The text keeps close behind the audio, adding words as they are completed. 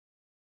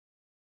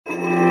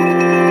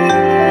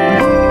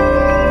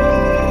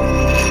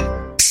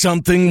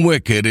Something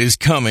wicked is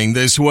coming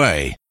this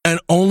way,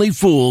 and only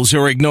fools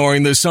are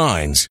ignoring the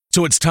signs.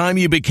 So it's time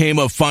you became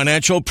a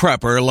financial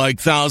prepper like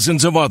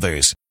thousands of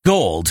others.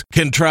 Gold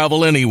can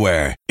travel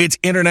anywhere. It's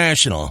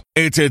international.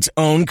 It's its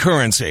own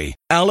currency.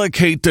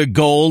 Allocate to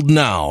gold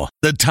now,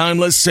 the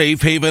timeless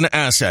safe haven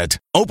asset.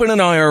 Open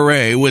an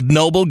IRA with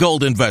Noble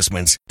Gold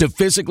Investments to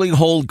physically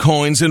hold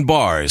coins and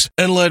bars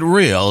and let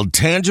real,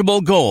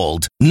 tangible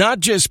gold, not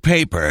just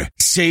paper,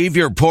 save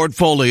your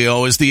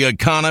portfolio as the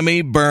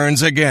economy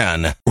burns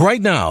again.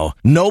 Right now,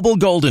 Noble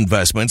Gold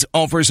Investments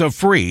offers a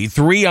free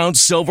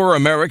 3-ounce silver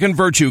American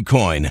Virtue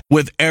coin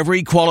with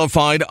every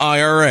qualified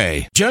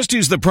IRA. Just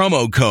use the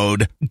promo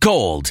code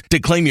GOLD to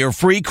claim your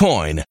free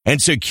coin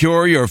and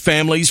secure your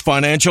family's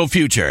financial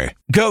future.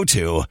 Go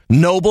to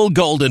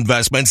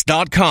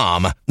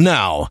noblegoldinvestments.com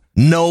now.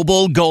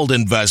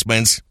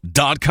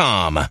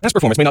 noblegoldinvestments.com. Past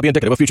performance may not be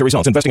indicative of future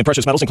results. Investing in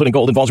precious metals, including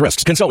gold, involves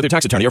risks. Consult with your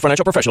tax attorney or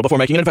financial professional before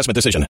making an investment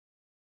decision.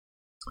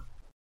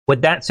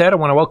 With that said, I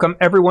want to welcome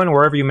everyone,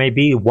 wherever you may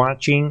be,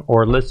 watching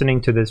or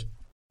listening to this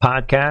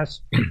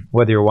podcast,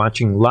 whether you're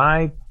watching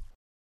live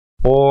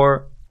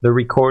or the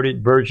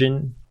recorded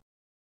version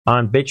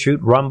on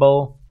BitChute,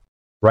 Rumble,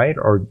 right,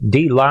 or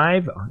D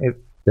Live. It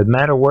doesn't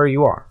matter where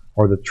you are,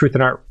 or the Truth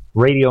and Art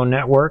Radio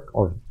Network,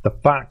 or the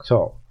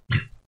Foxhole.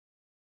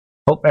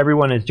 Hope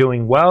everyone is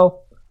doing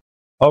well.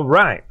 All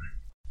right.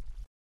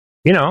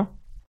 You know,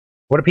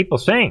 what are people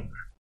saying?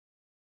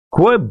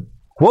 Quo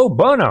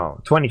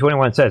bono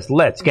 2021 says,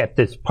 let's get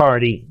this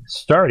party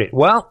started.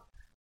 Well,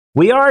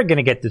 we are going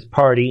to get this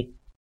party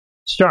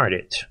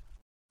started.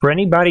 For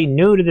anybody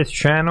new to this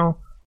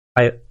channel,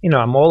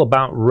 I'm all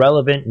about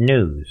relevant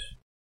news.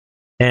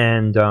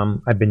 And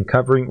I've been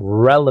covering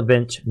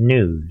relevant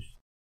news.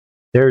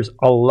 There's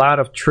a lot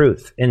of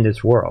truth in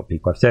this world,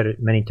 people. I've said it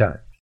many times.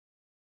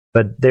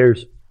 But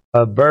there's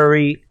a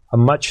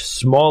much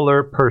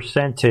smaller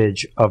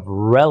percentage of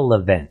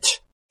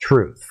relevant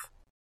truth.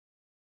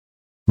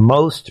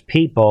 Most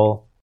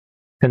people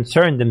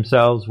concern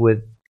themselves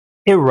with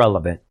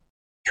irrelevant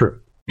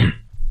truth.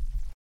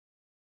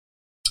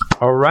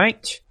 All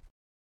right.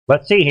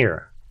 Let's see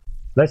here.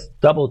 Let's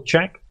double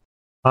check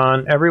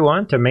on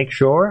everyone to make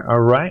sure. All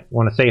right.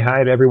 Want to say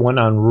hi to everyone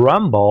on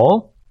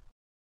Rumble.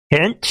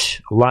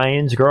 Hint,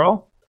 Lions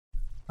Girl.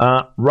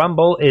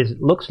 Rumble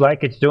looks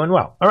like it's doing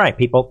well. All right,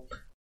 people.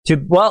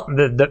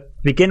 The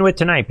begin with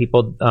tonight,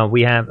 people.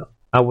 We have,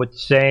 I would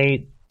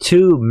say,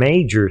 2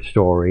 major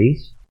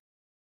stories.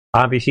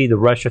 Obviously, the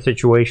Russia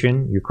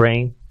situation,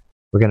 Ukraine.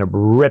 We're going to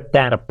rip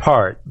that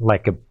apart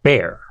like a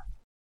bear.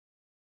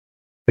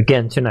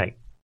 Again tonight.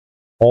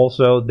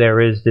 Also, there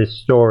is this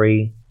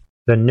story,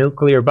 the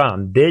nuclear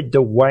bomb. Did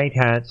the White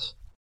Hats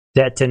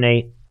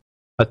detonate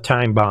a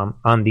time bomb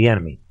on the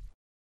enemy?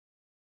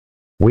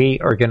 We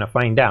are going to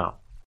find out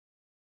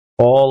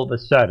all of a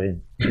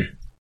sudden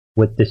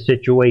with the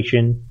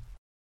situation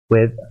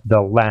with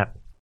the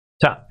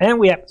laptop. And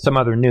we have some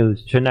other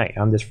news tonight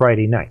on this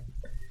Friday night.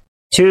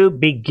 To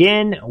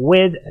begin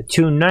with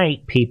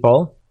tonight,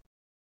 people,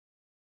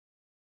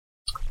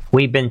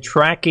 we've been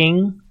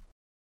tracking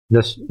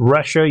this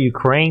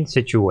Russia-Ukraine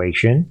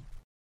situation.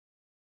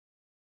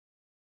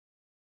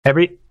 I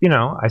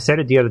said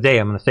it the other day,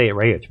 I'm going to say it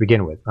right here to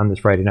begin with on this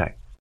Friday night.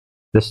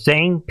 The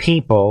same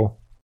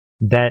people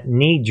that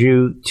need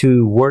you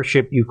to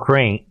worship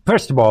Ukraine.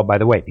 First of all, by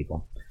the way,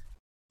 people,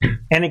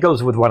 and it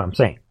goes with what I'm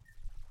saying.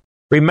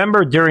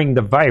 Remember during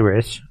the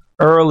virus,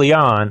 early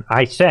on,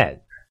 I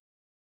said,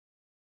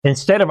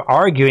 instead of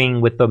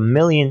arguing with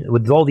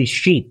with all these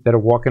sheep that are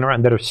walking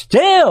around, that are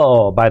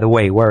still, by the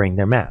way, wearing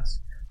their masks,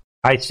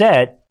 I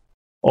said,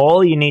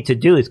 all you need to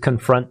do is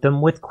confront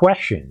them with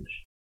questions.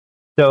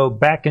 So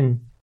back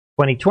in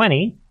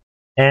 2020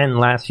 and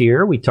last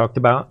year, we talked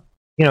about,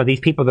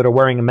 these people that are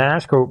wearing a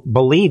mask or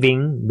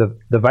believing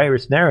the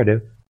virus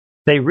narrative.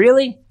 They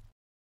really?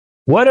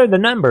 What are the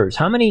numbers?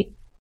 How many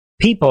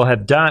people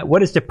have died?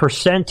 What is the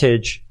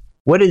percentage?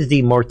 What is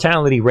the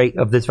mortality rate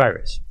of this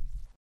virus?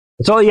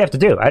 That's all you have to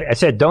do. I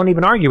said, don't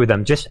even argue with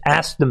them. Just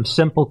ask them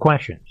simple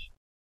questions.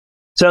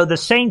 So the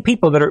same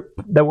people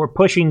that were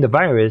pushing the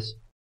virus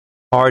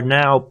are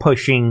now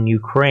pushing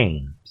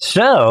Ukraine.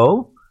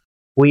 So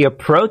we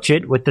approach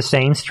it with the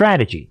same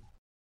strategy.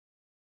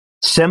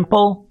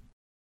 Simple,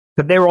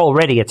 but they're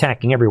already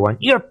attacking everyone.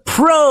 You're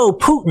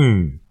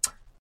pro-Putin.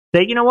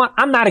 You know what?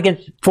 I'm not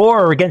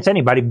for or against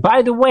anybody.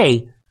 By the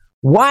way,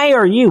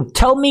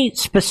 tell me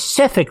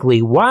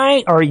specifically,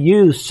 why are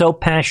you so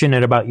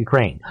passionate about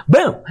Ukraine?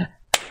 Boom!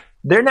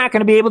 They're not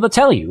going to be able to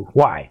tell you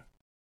why.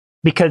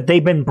 Because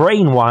they've been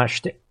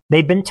brainwashed.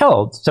 They've been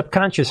told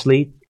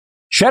subconsciously,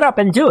 shut up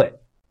and do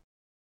it.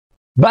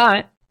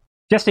 But,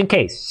 just in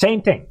case,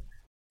 same thing.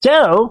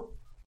 So,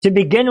 to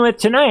begin with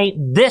tonight,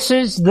 this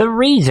is the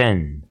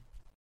reason.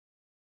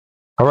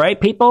 All right,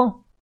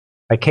 people?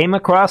 I came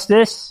across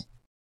this.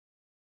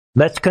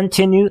 Let's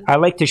continue. I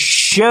like to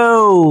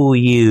show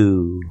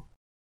you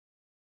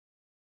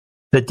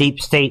the deep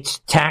state's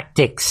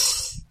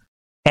tactics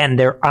and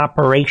their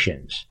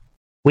operations.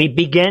 We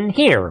begin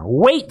here.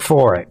 Wait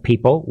for it,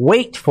 people.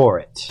 Wait for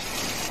it.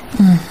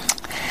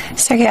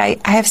 Sergey,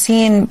 I have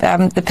seen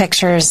the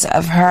pictures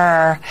of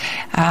her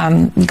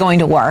going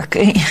to work,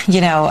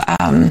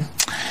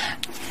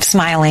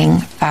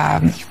 smiling,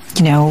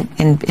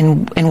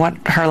 in what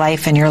her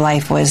life and your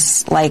life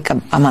was like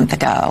a month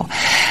ago.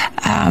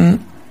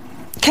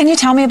 Can you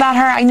tell me about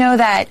her? I know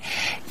that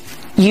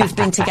you've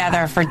been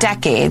together for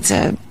decades,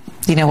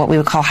 what we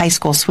would call high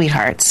school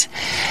sweethearts.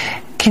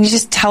 Can you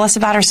just tell us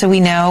about her so we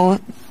know,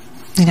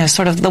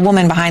 sort of the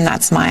woman behind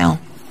that smile?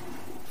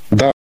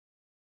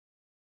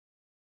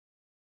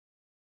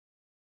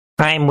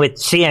 I'm with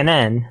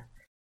CNN.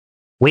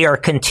 We are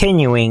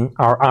continuing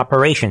our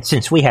operation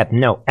since we have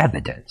no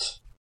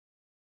evidence.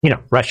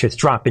 Russia's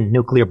dropping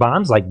nuclear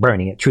bombs like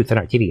Bernie at Truth on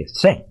Our TV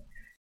is saying.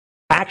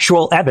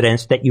 Actual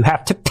evidence that you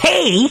have to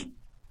pay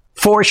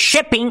for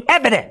shipping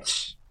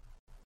evidence.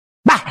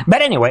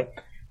 But anyway,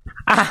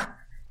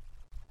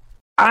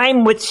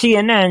 I'm with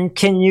CNN.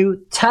 Can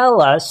you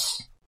tell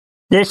us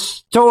this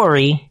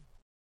story?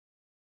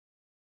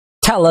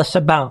 Tell us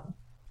about.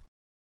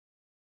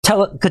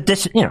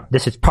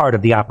 This is part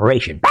of the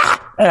operation.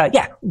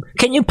 Yeah.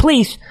 Can you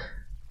please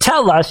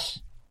tell us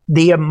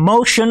the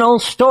emotional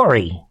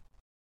story?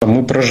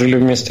 Мы прожили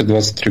вместе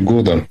 23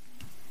 года.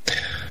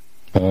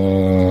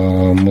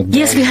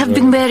 Yes, we have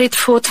been married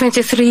for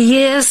 23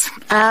 years,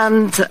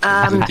 and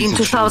in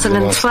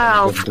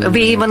 2012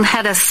 we even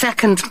had a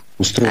second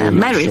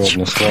marriage,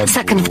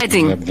 second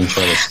wedding,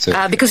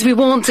 because we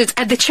wanted,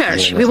 at the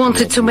church, we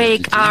wanted to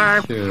make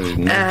our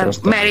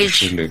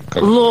marriage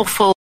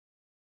lawful.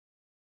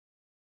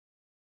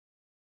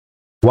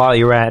 While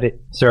you're at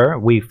it, sir,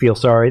 we feel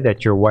sorry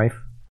that your wife,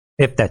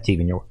 if that's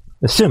even your wife,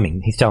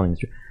 assuming he's telling the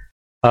truth.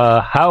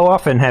 How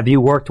often have you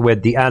worked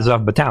with the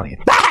Azov battalion?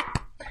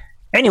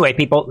 Anyway,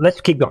 people, let's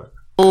keep going.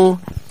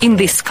 In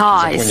the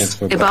skies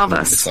above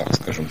us.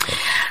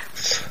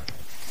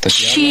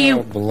 She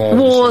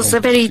was a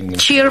very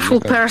cheerful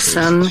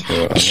person.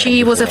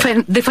 She was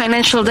the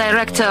financial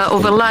director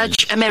of a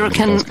large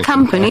American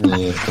company.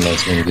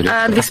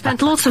 And we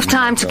spent lots of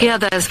time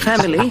together as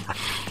family.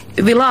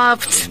 We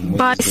loved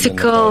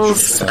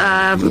bicycles.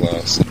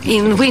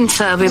 In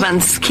winter, we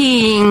went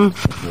skiing.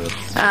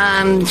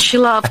 And she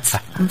loved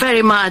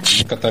very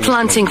much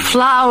planting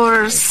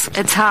flowers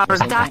at our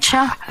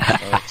dacha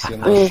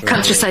or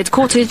countryside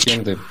cottage.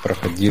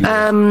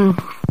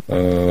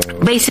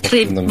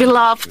 Basically, we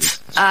loved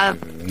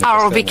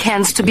our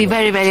weekends to be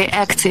very, very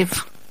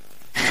active.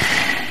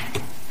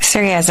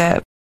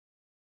 Sergey,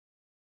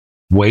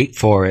 Wait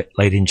for it,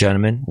 ladies and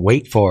gentlemen.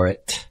 Wait for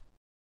it.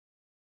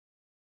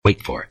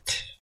 Wait for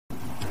it.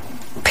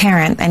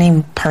 Parent,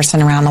 any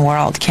person around the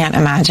world can't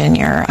imagine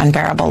your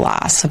unbearable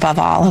loss, above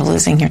all of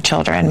losing your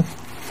children.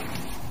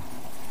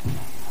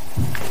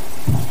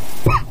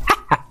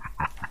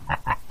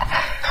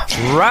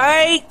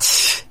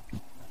 Right?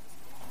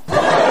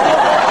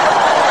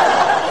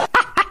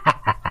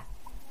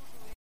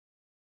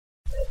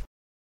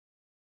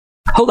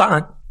 Hold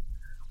on.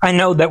 I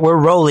know that we're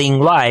rolling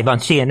live on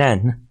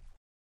CNN.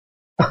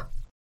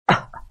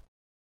 I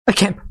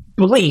can't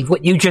believe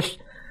what you just...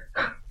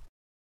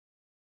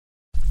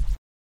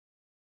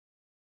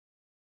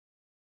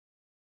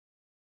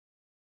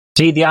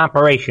 See the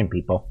operation,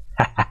 people.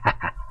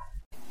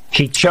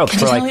 She choked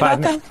for like 5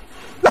 minutes.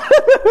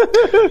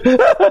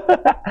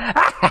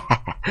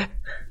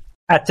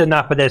 That's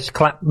enough of this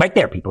clown. Right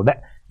there, people.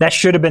 That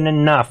should have been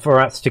enough for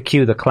us to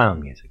cue the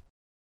clown music.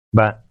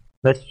 But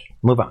let's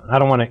move on. I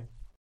don't want to...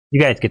 You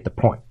guys get the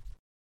point.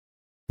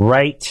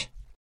 Right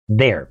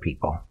there,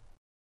 people.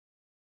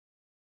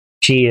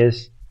 She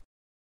is...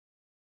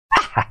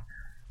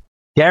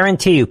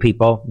 Guarantee you,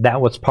 people, that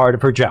was part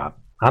of her job.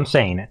 I'm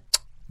saying it.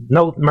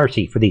 No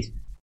mercy for these.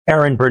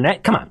 Erin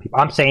Burnett, come on, people.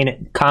 I'm saying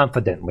it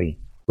confidently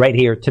right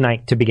here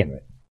tonight to begin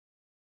with.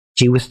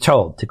 She was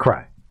told to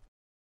cry.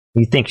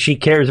 You think she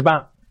cares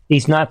about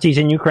these Nazis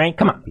in Ukraine?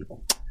 Come on,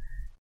 people.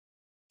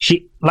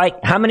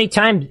 How many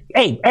times...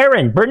 Hey,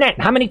 Erin Burnett,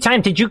 how many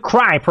times did you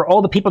cry for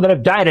all the people that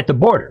have died at the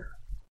border?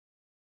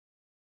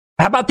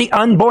 How about the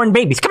unborn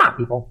babies? Come on,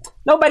 people.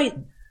 Nobody...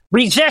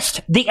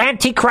 Resist the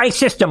Antichrist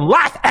system.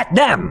 Laugh at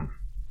them.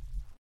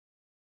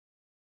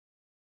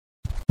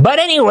 But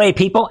anyway,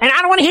 people, and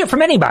I don't want to hear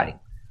from anybody.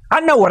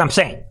 I know what I'm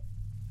saying.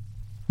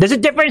 There's a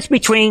difference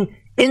between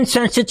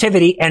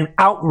insensitivity and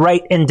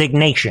outright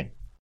indignation.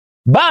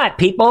 But,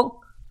 people,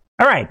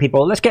 all right,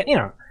 people, let's get,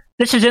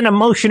 this is an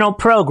emotional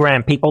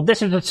program, people.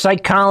 This is a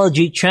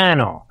psychology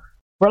channel.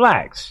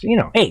 Relax.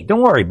 Hey,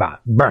 don't worry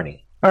about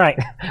Bernie. All right.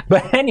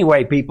 But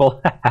anyway,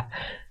 people,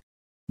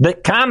 the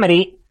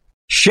comedy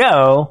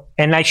show,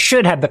 and I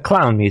should have the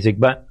clown music,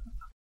 but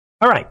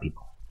all right,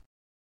 people.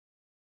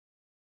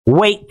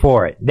 Wait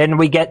for it. Then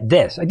we get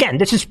this. Again,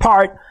 this is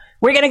part...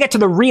 We're going to get to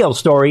the real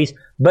stories,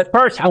 but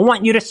first I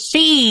want you to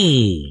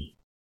see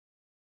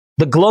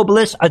the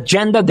globalist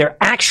agenda, their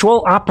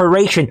actual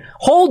operation.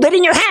 Hold it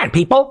in your hand,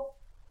 people.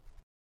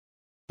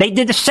 They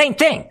did the same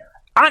thing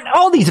on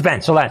all these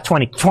events the last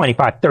 20,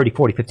 25, 30,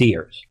 40, 50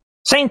 years.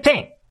 Same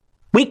thing.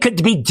 We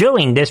could be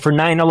doing this for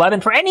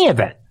 9/11 for any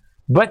event.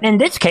 But in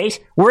this case,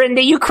 we're in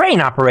the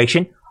Ukraine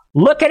operation.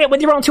 Look at it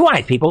with your own two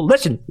eyes, people.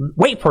 Listen,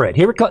 wait for it.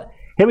 Here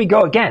we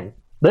go again.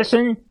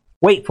 Listen,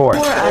 wait for it.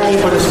 Before I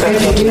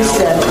introduce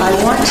them,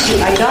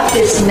 I got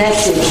this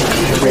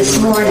message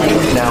this morning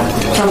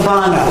from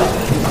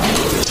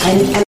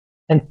Bono.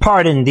 And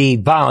pardon the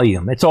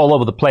volume. It's all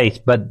over the place,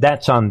 but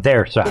that's on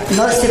their side.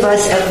 Most of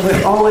us,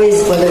 we're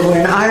always, whether we're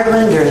in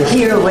Ireland or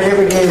here,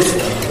 whatever it is,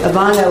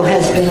 Bono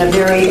has been a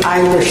very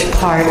Irish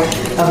part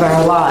of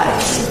our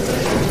lives.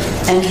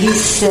 And he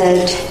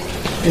said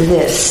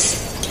this.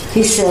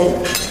 He said,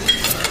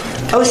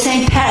 "Oh,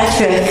 St.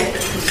 Patrick,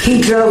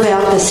 he drove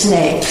out the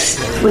snakes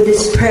with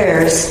his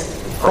prayers,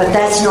 but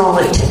that's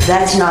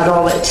not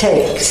all it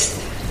takes.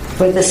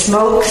 For the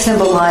smoke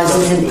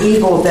symbolizes an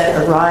evil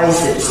that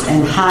arises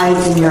and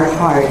hides in your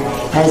heart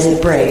as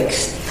it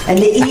breaks. And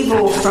the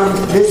evil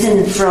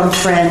risen from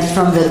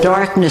the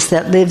darkness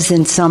that lives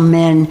in some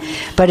men,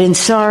 but in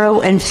sorrow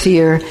and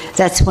fear,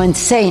 that's when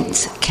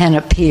saints can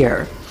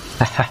appear.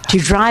 To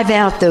drive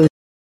out those."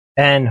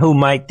 And who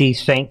might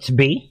these saints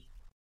be?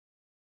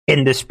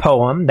 In this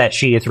poem that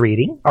she is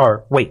reading,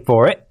 or wait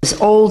for it.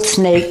 Old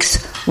snakes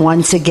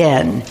once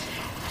again.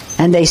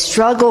 And they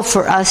struggle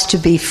for us to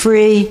be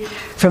free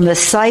from the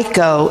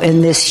psycho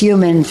in this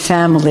human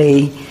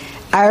family.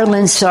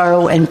 Ireland's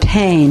sorrow and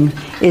pain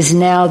is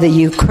now the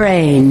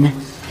Ukraine,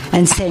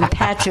 and St.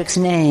 Patrick's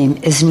name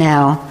is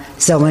now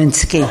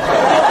Zelensky.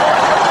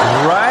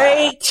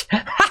 Right?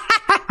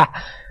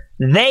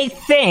 They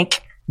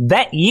think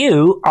that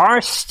you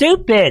are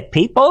stupid,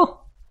 people.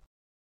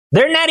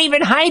 They're not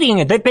even hiding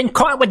it. They've been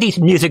caught with these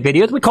music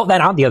videos. We called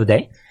that out the other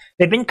day.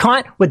 They've been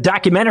caught with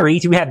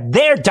documentaries. You have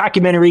their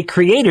documentary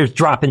creators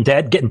dropping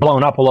dead, getting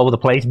blown up all over the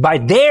place by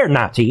their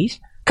Nazis.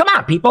 Come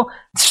on, people.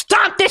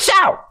 Stomp this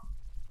out.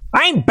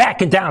 I ain't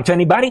backing down to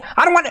anybody.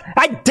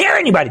 I dare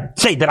anybody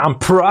say that I'm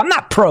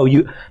not pro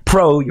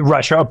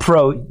Russia or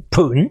pro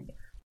Putin.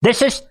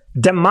 This is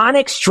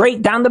demonic,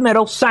 straight down the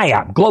middle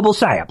psyop, global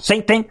psyop.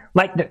 Same thing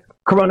like the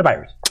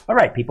coronavirus. All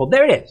right, people,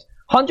 there it is.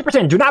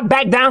 100%. Do not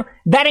back down.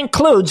 That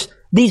includes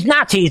these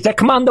Nazis that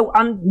come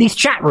on these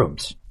chat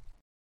rooms.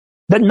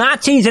 The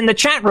Nazis in the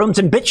chat rooms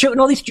and BitChute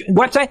and all these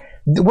websites.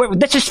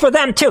 This is for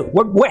them too.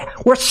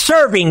 We're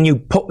serving you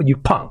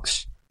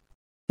punks.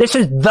 This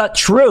is the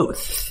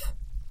truth.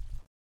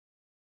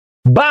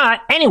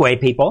 But anyway,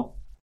 people,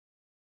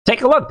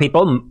 take a look,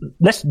 people.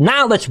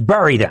 Let's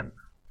bury them.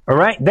 All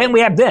right. Then we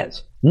have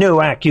this.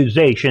 New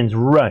accusations.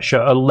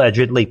 Russia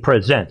allegedly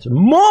presents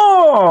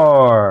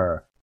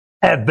more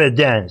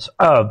evidence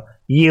of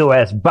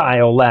U.S.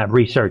 biolab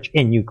research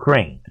in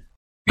Ukraine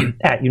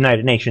at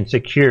United Nations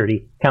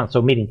Security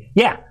Council meeting.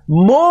 Yeah,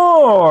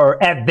 more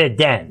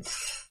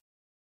evidence.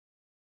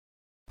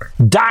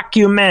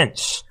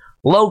 Documents,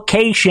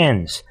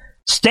 locations,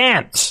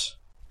 stamps,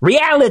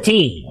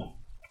 reality.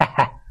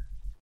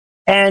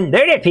 And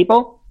there it is,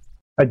 people.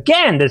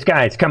 Again, this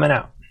guy's coming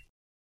out.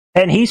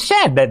 And he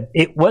said that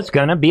it was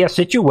going to be a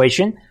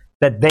situation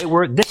that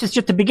this is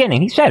just the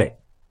beginning. He said it.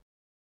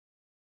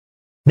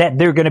 That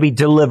they're going to be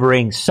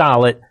delivering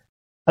solid.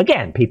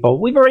 Again, people,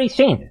 we've already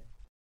seen it.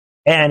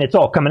 And it's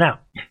all coming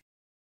out.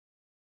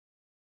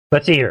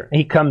 Let's see here.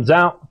 He comes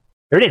out.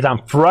 There it is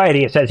on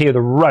Friday. It says here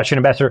the Russian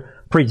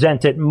ambassador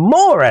presented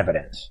more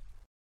evidence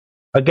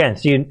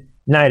against the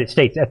United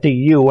States at the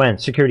UN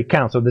Security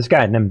Council. This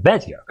guy,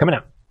 Nembezia, coming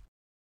out.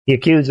 He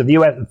accused of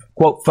U.S.,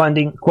 quote,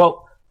 funding,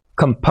 quote,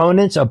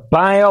 components of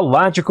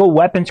biological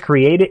weapons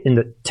created in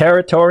the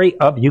territory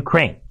of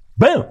Ukraine.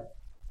 Boom.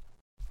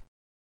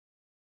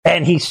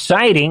 And he's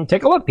citing,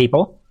 take a look,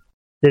 people,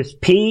 this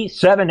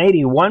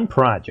P-781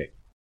 project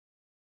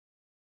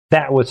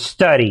that was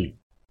studied.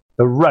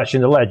 The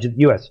Russians alleged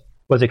the U.S.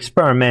 was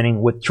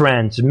experimenting with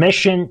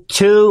transmission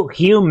to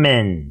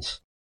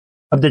humans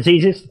of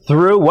diseases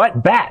through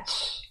what?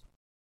 Bats.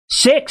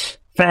 6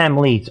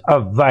 families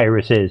of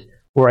viruses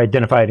were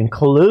identified,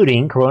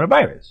 including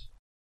coronavirus.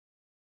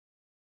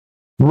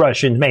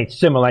 Russians made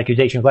similar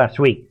accusations last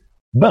week.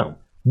 Boom.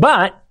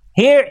 But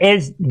here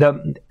is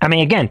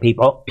again,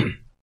 people,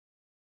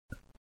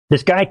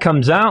 this guy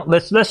comes out.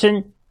 Let's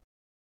listen.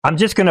 I'm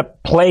just going to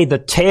play the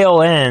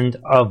tail end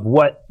of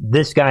what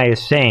this guy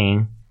is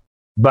saying.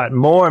 But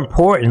more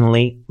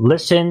importantly,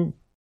 listen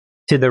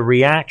to the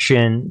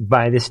reaction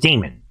by this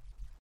demon,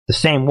 the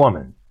same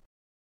woman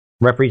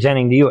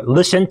representing the U.S.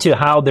 Listen to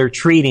how they're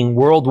treating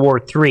World War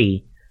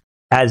III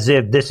as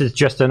if this is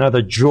just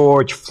another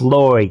George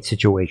Floyd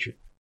situation.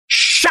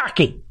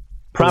 Shocking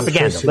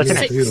propaganda. Listen.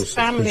 6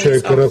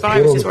 families of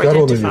viruses were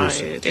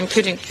identified,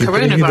 including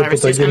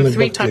coronaviruses and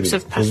 3 types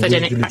of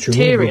pathogenic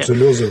bacteria.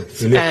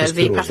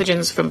 The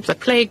pathogens from the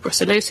plague,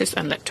 brucellosis,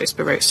 and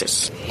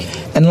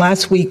leptospirosis. And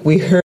last week we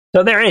heard.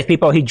 So there it is,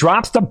 people. He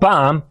drops the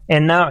bomb,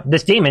 and now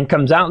this demon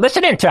comes out.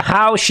 Listen to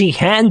how she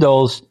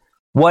handles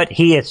what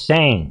he is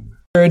saying.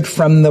 Heard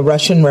from the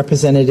Russian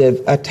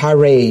representative a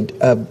tirade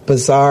of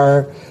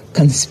bizarre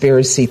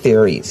conspiracy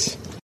theories.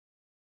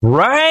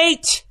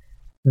 Right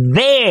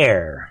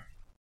there.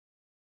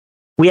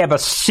 We have a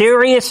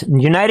serious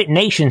United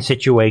Nations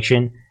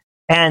situation,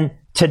 And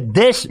to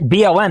this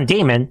BLM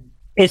demon,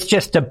 it's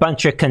just a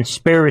bunch of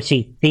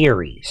conspiracy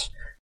theories.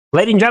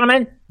 Ladies and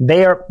gentlemen,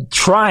 they are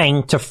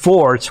trying to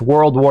force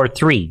World War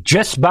III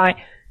just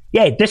by,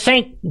 this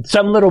ain't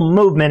some little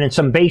movement in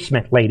some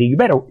basement, lady. You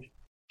better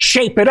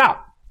shape it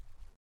up.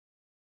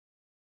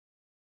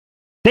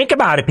 Think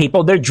about it,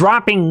 people. They're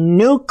dropping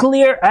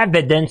nuclear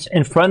evidence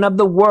in front of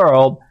the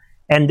world,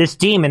 and this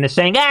demon is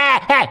saying,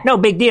 no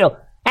big deal.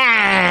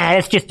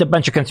 It's just a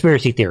bunch of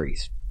conspiracy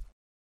theories.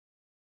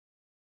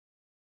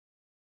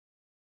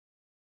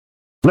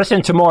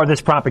 Listen to more of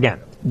this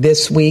propaganda.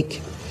 This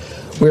week,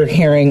 we're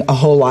hearing a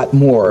whole lot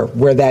more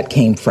where that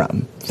came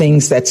from.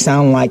 Things that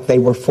sound like they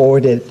were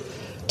forwarded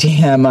to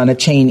him on a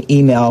chain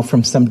email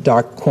from some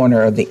dark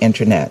corner of the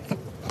internet.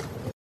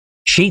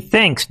 She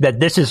thinks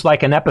that this is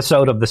like an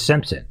episode of The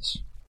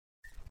Simpsons.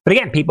 But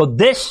again, people,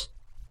 this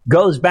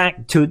goes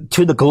back to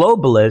the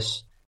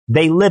globalists.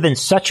 They live in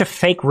such a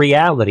fake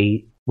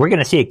reality. We're going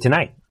to see it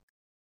tonight.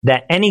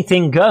 That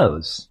anything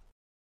goes.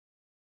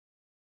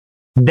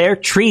 They're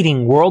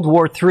treating World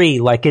War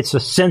III like it's The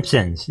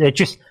Simpsons. It's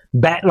just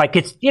like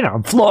it's,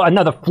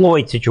 another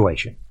Floyd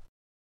situation.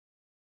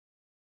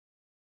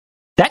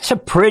 That's a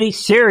pretty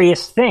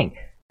serious thing.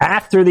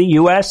 After the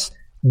U.S.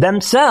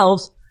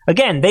 themselves,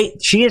 again,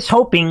 she is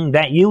hoping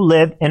that you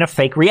live in a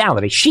fake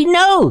reality. She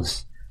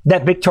knows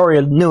that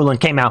Victoria Nuland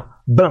came out,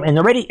 boom, and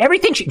already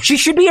everything. She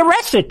should be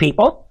arrested,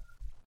 people.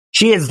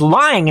 She is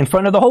lying in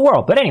front of the whole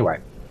world. But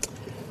anyway.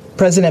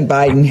 President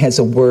Biden has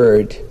a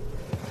word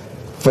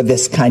for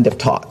this kind of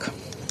talk.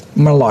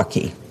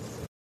 Malarkey.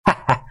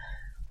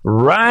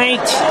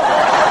 Right.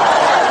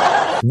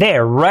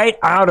 They're right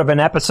out of an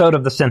episode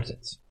of The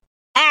Simpsons.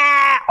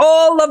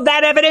 All of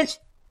that evidence,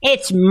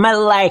 it's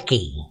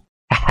malarkey.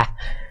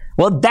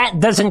 Well, that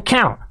doesn't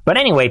count. But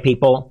anyway,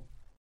 people,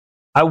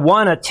 I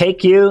want to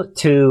take you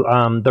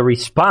to the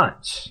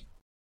response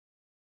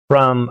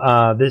from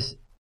this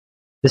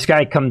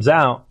guy comes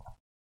out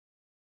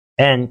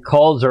and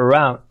calls her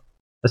out.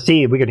 Let's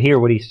see if we could hear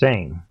what he's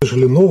saying.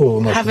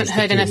 Haven't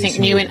heard anything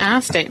new in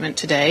our statement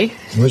today.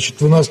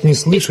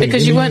 It's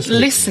because you weren't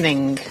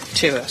listening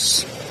to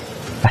us.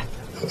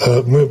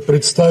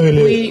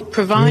 We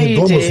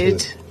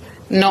provided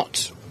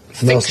not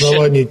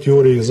fiction,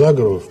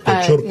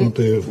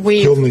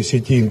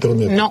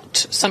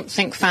 not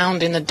something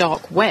found in the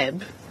dark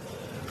web,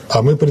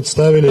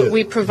 but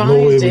we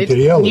provided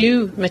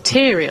new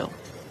material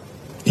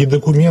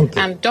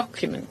and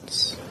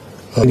documents.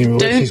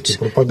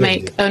 Don't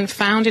make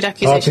unfounded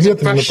accusations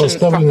of Russian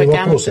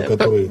propaganda,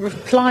 but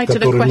reply to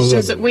the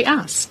questions that we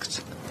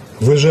asked.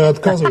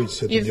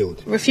 You're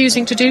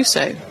refusing to do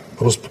so.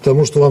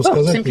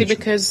 Simply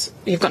because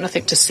you've got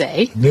nothing to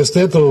say. Rather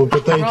than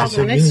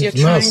this, you're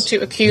trying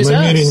to accuse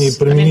us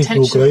of an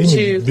intention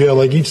to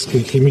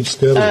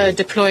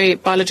deploy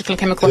biological and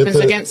chemical weapons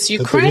against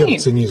Ukraine.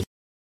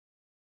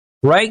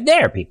 Right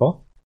there,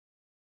 people.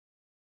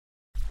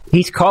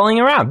 He's calling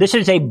her out. This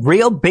is a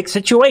real big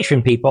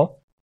situation, people.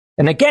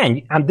 And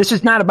again, this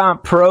is not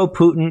about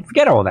pro-Putin.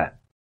 Forget all that.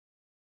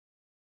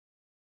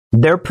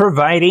 They're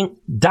providing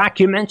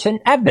documents and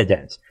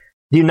evidence.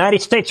 The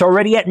United States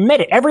already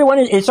admitted. Everyone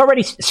is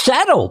already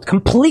settled,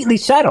 completely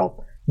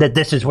settled, that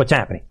this is what's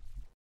happening.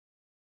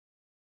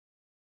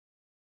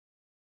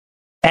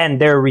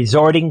 And they're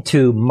resorting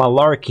to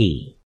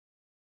malarkey.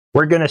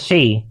 We're going to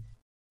see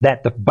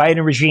that the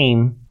Biden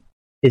regime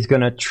is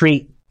going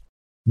to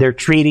they're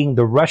treating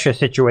the Russia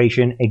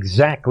situation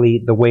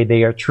exactly the way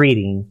they are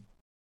treating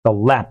the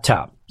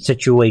laptop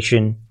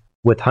situation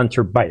with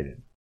Hunter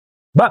Biden.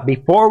 But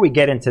before we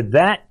get into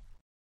that,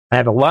 I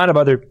have a lot of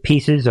other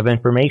pieces of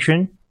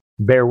information.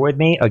 Bear with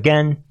me.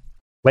 Again,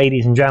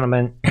 ladies and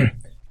gentlemen,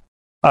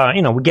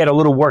 we get a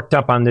little worked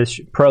up on this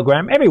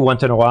program every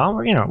once in a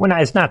while.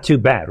 It's not too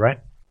bad, right?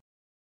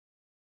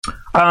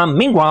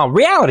 Meanwhile,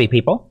 reality,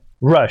 people.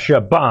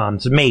 Russia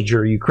bombs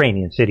major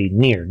Ukrainian city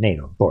near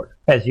NATO border.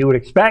 As you would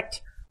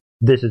expect,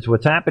 this is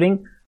what's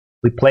happening.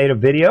 We played a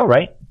video,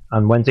 right,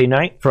 on Wednesday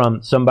night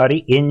from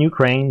somebody in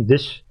Ukraine.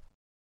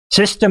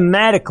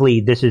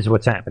 Systematically, this is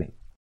what's happening.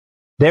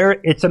 They're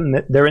in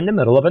the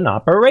middle of an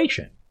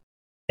operation.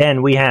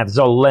 And we have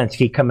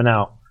Zelensky coming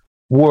out.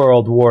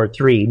 World War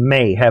III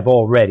may have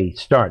already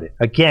started.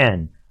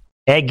 Again,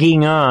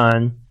 egging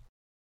on.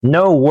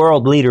 No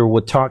world leader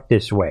would talk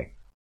this way.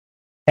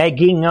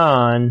 Egging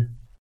on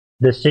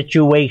the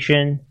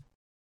situation,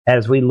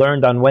 as we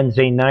learned on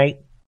Wednesday night.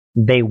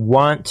 They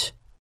want...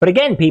 But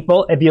again,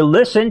 people, if you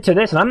listen to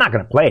this, and I'm not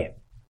going to play it,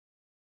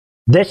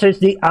 this is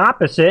the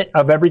opposite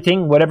of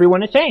what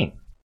everyone is saying.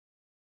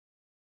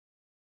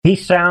 He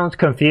sounds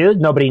confused.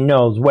 Nobody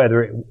knows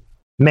whether it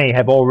may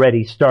have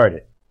already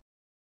started.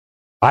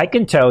 I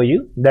can tell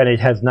you that it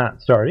has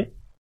not started.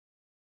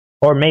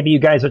 Or maybe you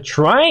guys are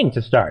trying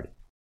to start it.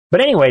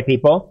 But anyway,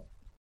 people,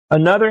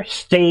 another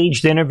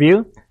staged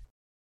interview,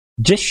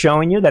 just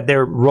showing you that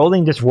they're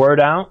rolling this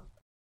word out.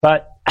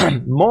 But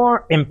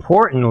more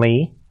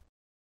importantly,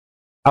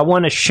 I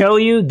want to show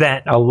you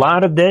that a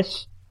lot of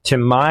this, to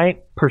my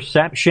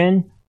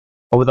perception,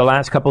 over the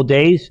last couple of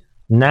days,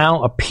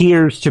 now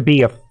appears to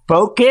be a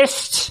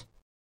focused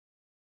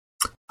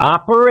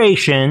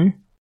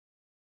operation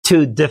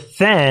to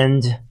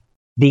defend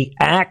the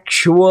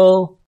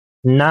actual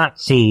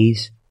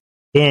Nazis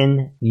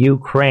in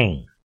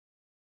Ukraine.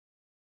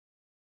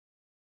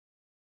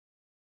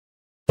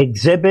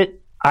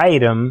 Exhibit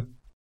item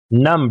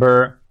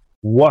number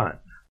 1.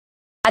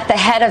 At the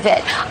head of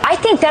it. I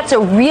think that's a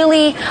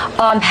really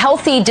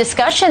healthy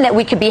discussion that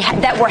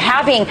that we're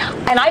having,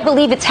 and I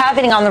believe it's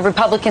happening on the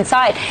Republican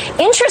side.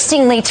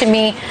 Interestingly to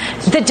me,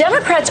 the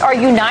Democrats are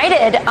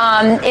united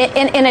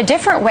in a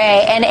different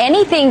way, and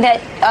anything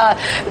that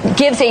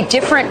gives a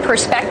different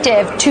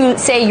perspective to,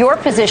 say, your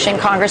position,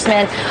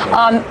 Congressman,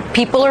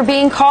 people are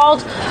being called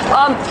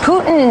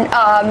Putin,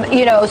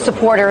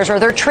 supporters, or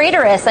they're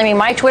traitorous. I mean,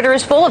 my Twitter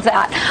is full of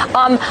that.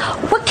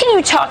 What can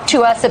you talk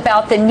to us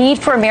about the need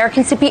for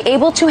Americans to be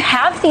able to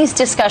have these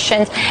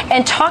discussions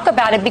and talk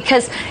about it,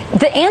 because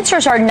the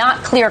answers are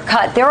not clear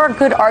cut. There are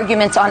good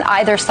arguments on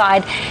either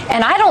side,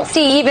 and I don't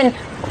see even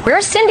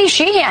where's Cindy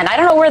Sheehan. I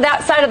don't know where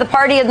that side of the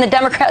party and the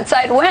Democrat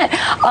side went.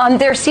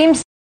 There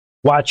seems.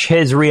 Watch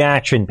his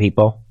reaction,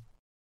 people.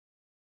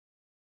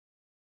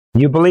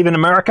 You believe in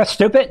America,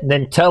 stupid?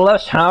 Then tell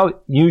us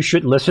how you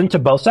should listen to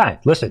both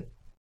sides. Listen.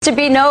 To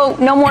be no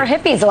more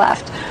hippies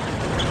left.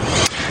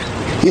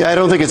 Yeah, I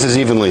don't think it's as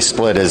evenly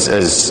split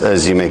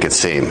as you make it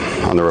seem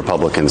on the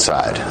Republican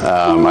side.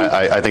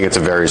 I think it's a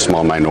very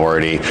small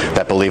minority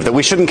that believe that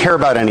we shouldn't care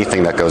about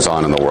anything that goes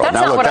on in the world. That's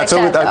not what I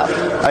said, though.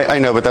 I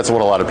know, but that's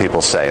what a lot of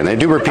people say, and they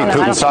do repeat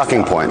Putin's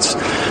talking points,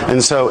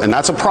 and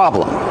that's a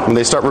problem when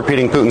they start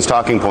repeating Putin's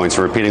talking points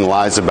and repeating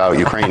lies about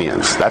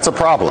Ukrainians. That's a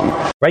problem.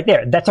 Right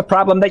there. That's a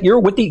problem that you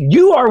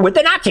are with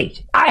the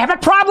Nazis. I have a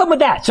problem with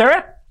that,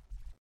 sir.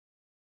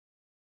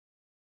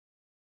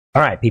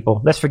 All right,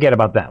 people, let's forget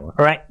about that one.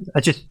 All right,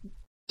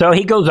 so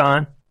he goes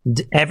on,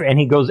 and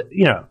he goes,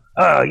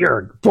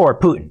 you're for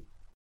Putin.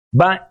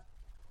 But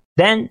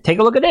then take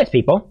a look at this,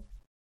 people.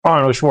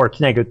 Arnold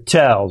Schwarzenegger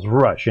tells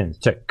Russians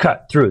to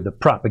cut through the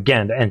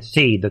propaganda and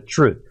see the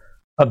truth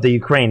of the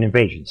Ukraine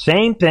invasion.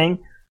 Same thing.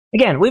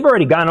 Again, we've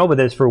already gone over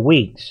this for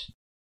weeks.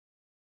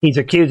 He's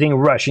accusing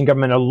Russian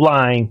government of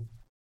lying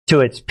to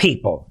its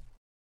people.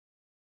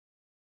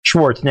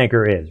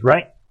 Schwarzenegger is,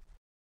 right?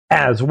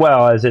 As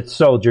well as its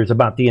soldiers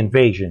about the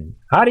invasion.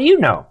 How do you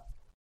know?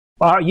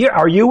 Are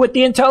you with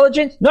the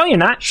intelligence? No, you're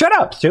not. Shut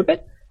up,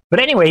 stupid. But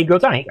anyway, he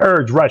goes on. He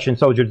urged Russian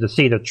soldiers to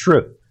see the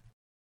truth.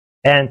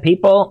 And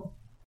people,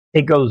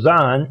 it goes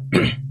on.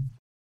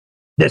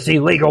 This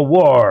illegal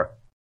war,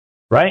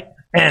 right?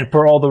 And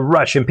for all the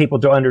Russian people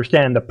to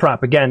understand the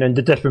propaganda and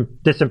the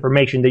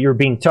disinformation that you're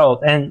being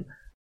told. And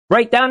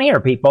right down here,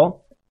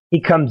 people,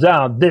 he comes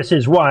out. This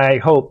is why I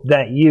hope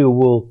that you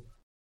will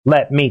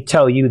let me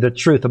tell you the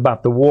truth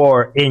about the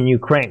war in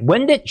Ukraine.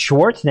 When did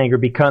Schwarzenegger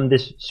become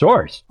this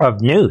source of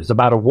news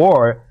about a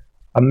war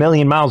a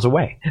million miles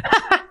away?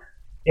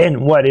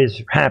 And what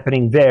is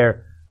happening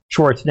there?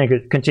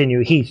 Schwarzenegger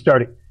continued. He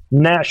started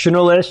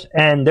nationalists,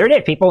 and there it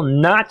is, people.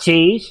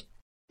 Nazis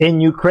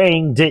in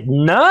Ukraine did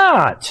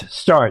not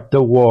start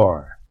the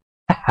war.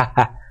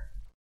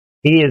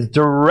 He is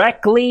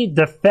directly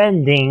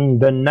defending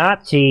the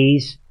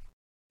Nazis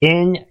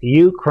in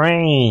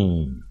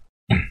Ukraine.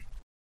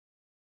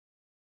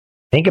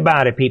 Think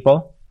about it,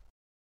 people.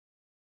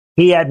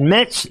 He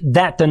admits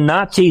that the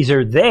Nazis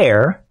are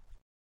there,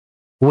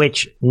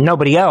 which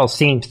nobody else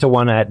seems to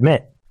want to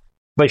admit.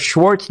 But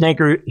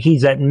Schwarzenegger,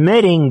 he's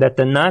admitting that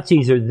the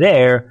Nazis are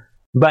there,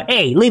 but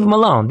hey, leave them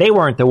alone. They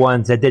weren't the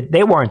ones that did.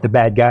 They weren't the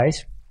bad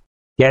guys.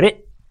 Get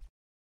it?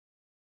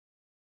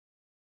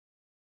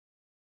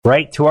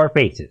 Right to our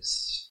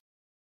faces.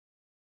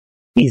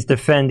 He's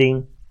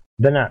defending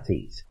the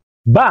Nazis.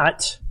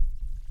 But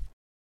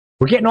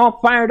we're getting all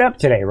fired up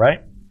today,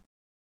 right?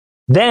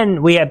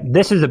 Then we have,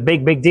 this is a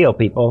big deal,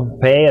 people.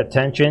 Pay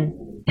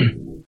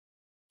attention.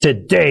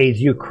 Today's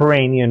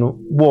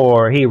Ukrainian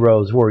war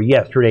heroes were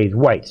yesterday's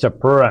white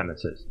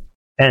supremacists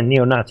and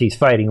neo-Nazis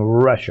fighting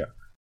Russia.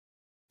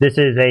 This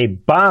is a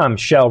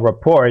bombshell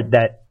report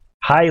that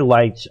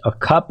highlights a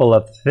couple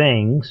of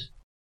things.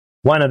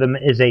 One of them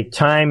is a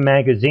Time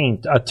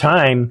magazine, a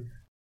Time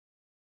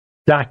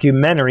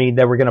documentary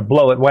that we're going to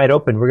blow it wide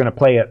open. We're going to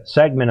play a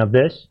segment of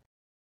this.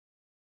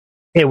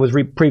 It was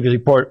previously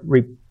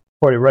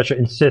reported Russia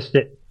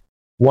insisted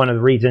one of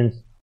the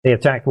reasons they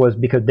attacked was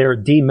because they're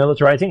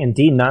demilitarizing and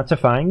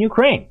denazifying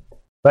Ukraine.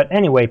 But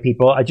anyway,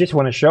 people, I just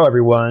want to show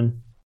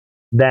everyone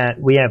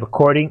that we have,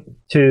 according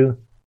to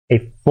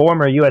a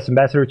former U.S.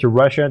 ambassador to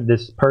Russia,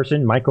 this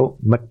person, Michael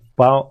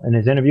McFaul, in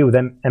his interview with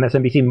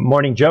MSNBC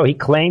Morning Joe, he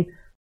claimed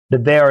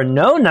that there are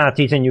no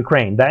Nazis in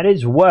Ukraine. That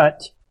is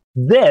what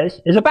this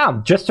is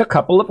about just a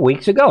couple of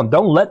weeks ago.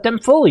 Don't let them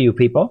fool you,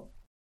 people.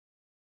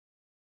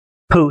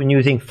 Putin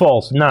using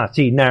false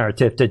Nazi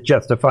narrative to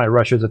justify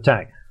Russia's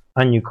attack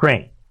on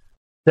Ukraine.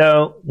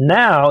 So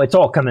now it's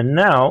all coming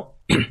out,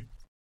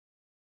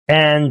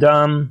 and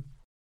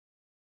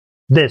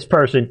this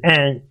person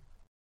and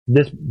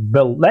this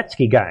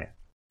Beletsky guy,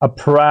 a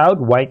proud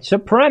white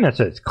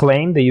supremacist,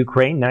 claimed the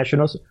Ukraine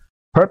national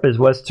purpose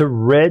was to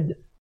rid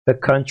the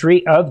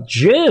country of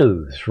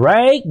Jews,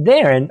 right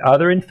there, and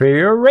other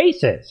inferior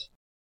races.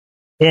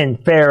 In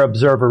Fair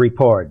Observer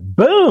Report.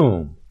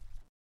 Boom!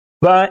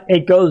 But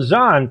it goes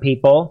on,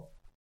 people.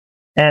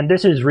 And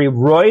this is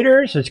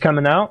Reuters. It's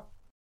coming out.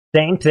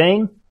 Same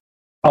thing.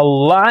 A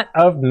lot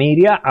of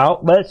media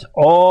outlets,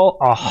 all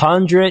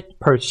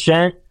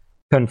 100%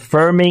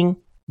 confirming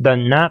the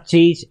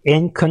Nazis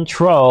in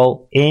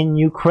control in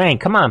Ukraine.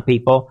 Come on,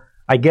 people.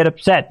 I get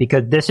upset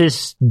because this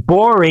is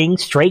boring,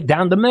 straight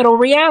down the middle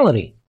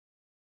reality.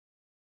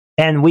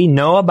 And we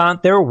know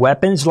about their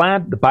weapons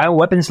lab, the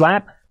bioweapons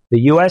lab. The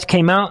U.S.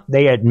 came out.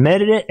 They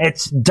admitted it.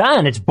 It's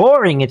done. It's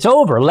boring. It's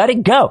over. Let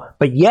it go.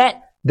 But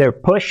yet, they're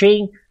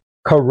pushing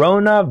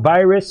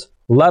coronavirus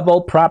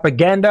level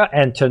propaganda.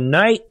 And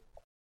tonight,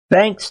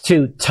 thanks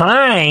to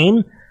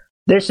Time,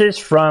 this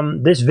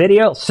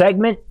video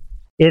segment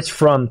is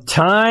from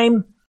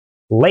Time.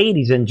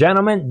 Ladies and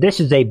gentlemen,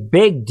 this is a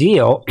big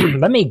deal.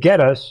 Let me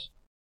get us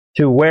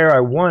to where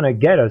I want to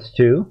get us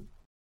to.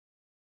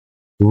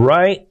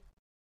 Right.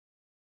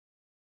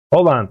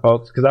 Hold on,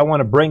 folks, because I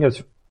want to bring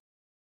us.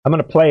 I'm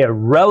going to play a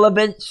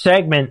relevant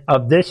segment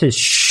of This Is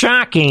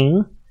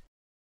Shocking.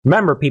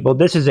 Remember, people,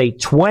 this is a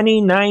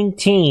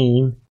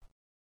 2019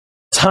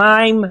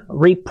 Time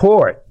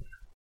report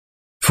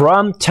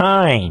from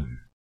Time.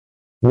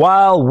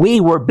 While we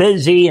were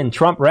busy in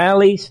Trump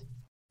rallies,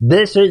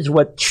 this is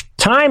what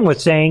Time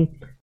was saying.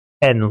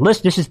 And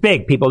listen, this is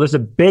big, people. This is a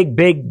big,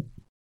 big,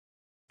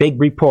 big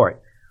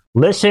report.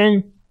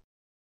 Listen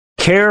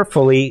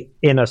carefully.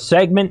 In a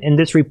segment in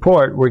this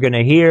report, we're going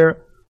to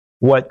hear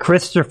what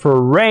Christopher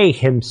Wray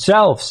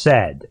himself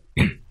said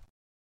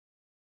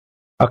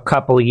a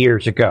couple of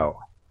years ago.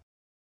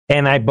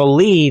 And I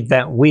believe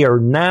that we are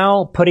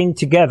now putting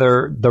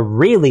together the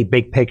really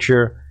big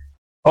picture.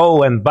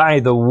 Oh, and by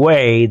the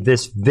way,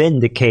 this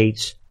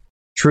vindicates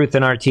Truth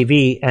in Art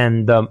TV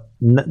and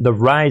the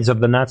Rise of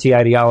the Nazi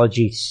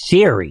Ideology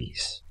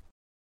series.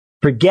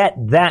 Forget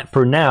that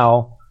for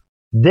now.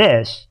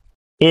 This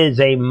is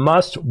a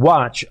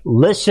must-watch.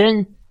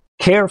 Listen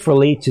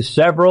carefully to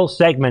several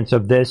segments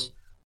of this,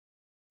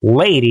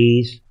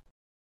 ladies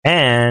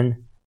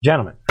and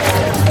gentlemen.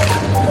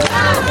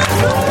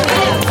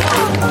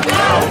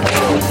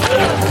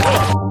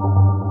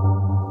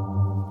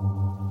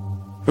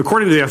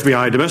 According to the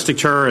FBI, domestic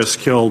terrorists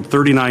killed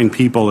 39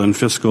 people in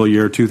fiscal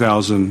year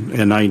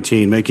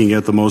 2019, making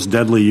it the most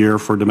deadly year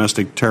for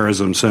domestic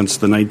terrorism since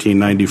the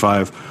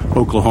 1995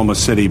 Oklahoma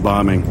City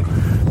bombing.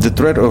 The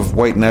threat of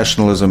white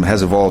nationalism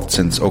has evolved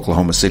since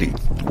Oklahoma City,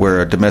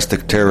 where a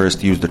domestic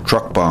terrorist used a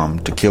truck bomb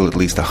to kill at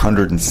least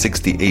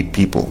 168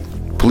 people.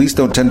 Police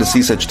don't tend to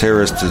see such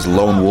terrorists as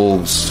lone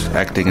wolves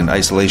acting in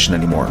isolation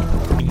anymore.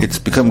 It's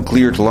become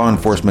clear to law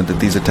enforcement that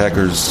these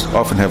attackers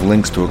often have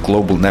links to a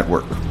global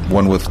network,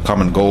 one with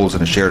common goals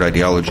and a shared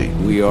ideology.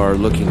 We are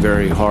looking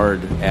very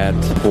hard at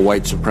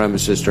white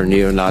supremacists or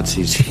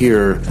neo-Nazis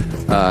here,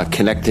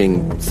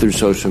 connecting through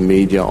social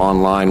media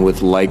online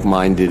with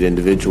like-minded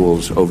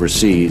individuals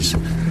overseas,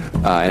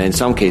 and in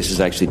some cases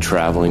actually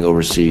traveling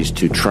overseas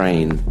to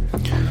train.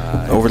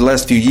 Over the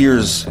last few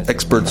years,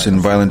 experts in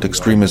violent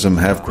extremism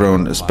have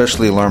grown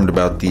especially alarmed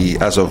about the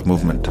Azov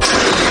movement.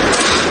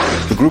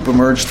 The group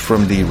emerged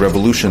from the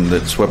revolution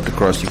that swept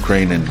across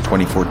Ukraine in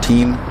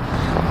 2014,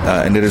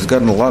 and it has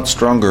gotten a lot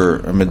stronger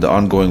amid the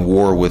ongoing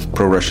war with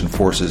pro-Russian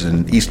forces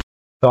in East.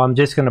 So I'm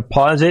just going to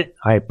pause it.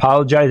 I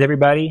apologize,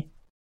 everybody.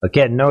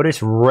 Again,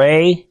 notice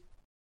Ray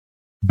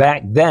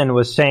back then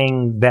was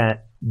saying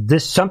that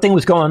something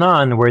was going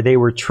on where they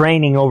were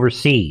training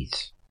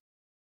overseas.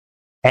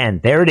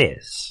 And there it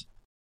is.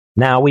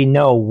 Now we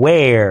know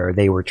where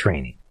they were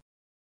training.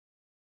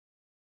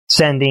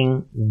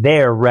 Sending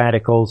their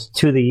radicals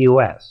to the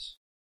U.S.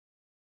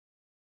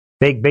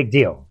 Big, big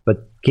deal.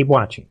 But keep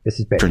watching. This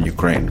is big. In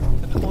Ukraine.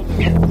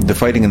 The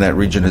fighting in that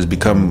region has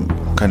become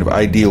kind of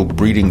ideal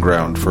breeding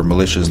ground for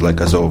militias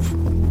like Azov.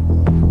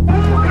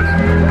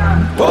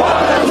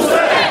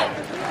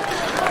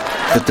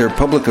 At their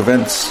public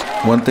events,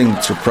 one thing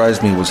that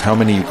surprised me was how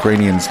many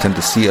Ukrainians tend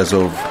to see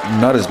Azov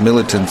not as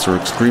militants or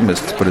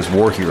extremists, but as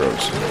war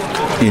heroes.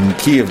 In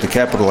Kiev, the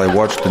capital, I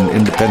watched an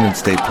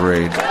Independence Day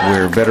parade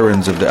where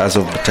veterans of the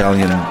Azov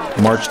battalion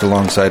marched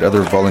alongside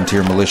other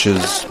volunteer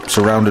militias,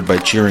 surrounded by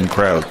cheering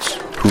crowds,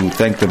 who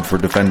thanked them for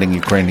defending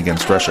Ukraine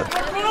against Russia.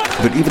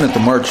 But even at the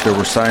march, there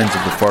were signs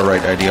of the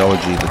far-right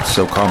ideology that's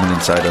so common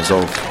inside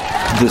Azov.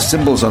 The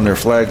symbols on their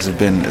flags have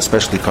been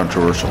especially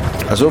controversial.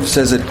 Azov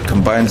says it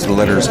combines the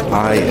letters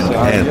I and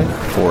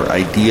N for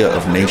idea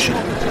of nation,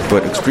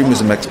 but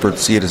extremism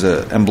experts see it as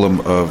an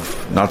emblem of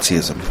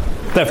Nazism.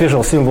 The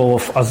official symbol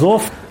of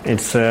Azov,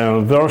 it's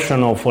a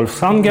version of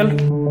Wolfsangel.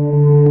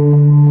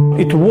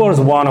 It was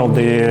one of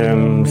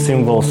the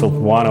symbols of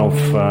one of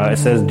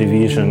SS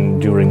division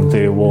during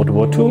the World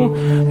War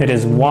II. It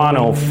is one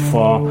of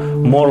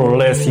more or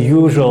less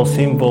usual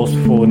symbols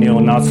for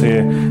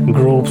neo-Nazi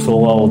groups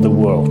all over the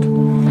world.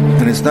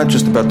 And it's not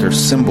just about their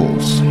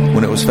symbols.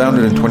 When it was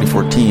founded in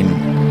 2014,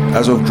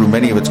 Azov drew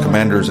many of its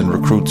commanders and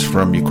recruits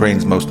from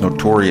Ukraine's most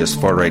notorious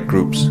far-right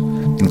groups,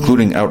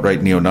 including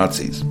outright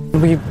neo-Nazis.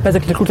 We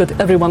basically recruited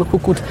everyone who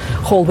could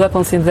hold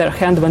weapons in their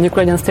hand when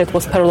Ukrainian state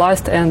was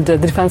paralyzed and the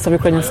defense of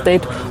Ukrainian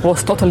state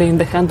was totally in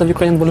the hand of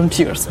Ukrainian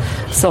volunteers.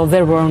 So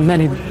there were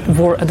many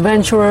war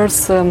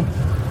adventurers,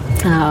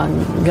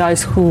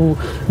 guys who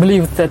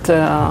believed that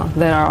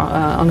they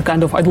are on a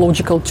kind of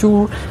ideological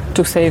tour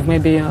to save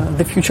maybe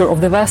the future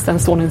of the West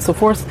and so on and so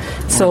forth.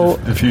 So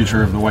the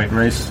future of the white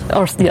race?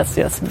 Or,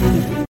 yes.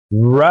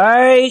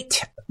 Right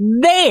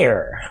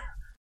there.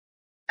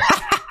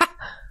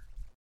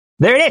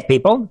 There it is,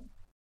 people.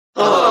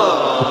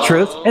 The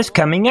truth is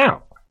coming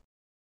out.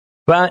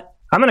 But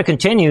I'm going to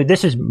continue.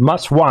 This is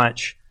must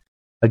watch.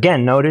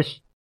 Again, notice,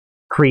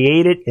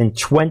 created in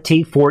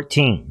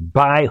 2014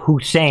 by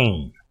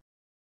Hussein,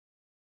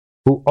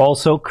 who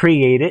also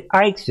created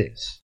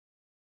ISIS.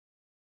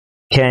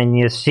 Can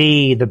you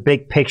see the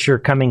big picture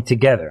coming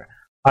together?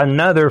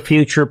 Another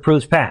future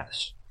proves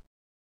past.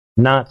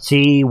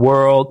 Nazi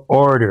world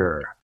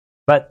order.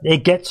 But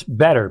it gets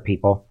better,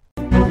 people.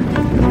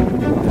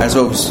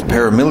 Azov's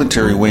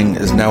paramilitary wing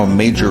is now a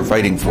major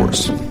fighting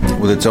force,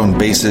 with its own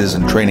bases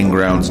and training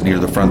grounds near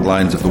the front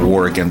lines of the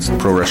war against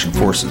pro-Russian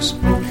forces.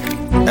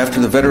 After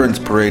the Veterans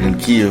Parade in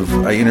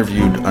Kyiv, I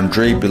interviewed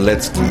Andrei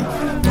Beletsky,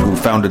 who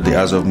founded the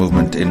Azov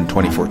movement in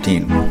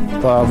 2014.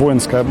 Это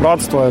воинское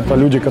братство, это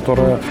люди,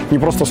 которые не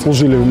просто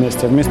служили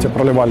вместе, а вместе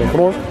проливали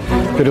кровь,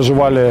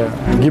 переживали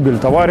гибель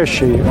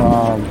товарищей,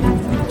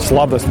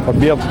 сладость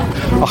побед,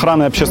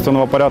 охраны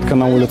общественного порядка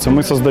на улице.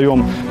 Мы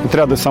создаем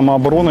отряды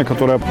самообороны,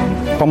 которые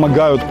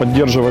помогают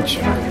поддерживать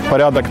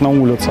порядок на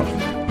улицах.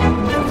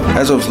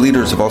 Azov's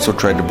leaders have also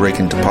tried to break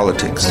into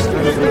politics.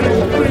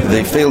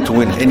 They failed to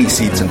win any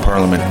seats in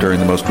parliament during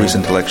the most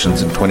recent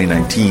elections in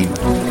 2019,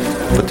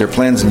 but their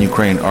plans in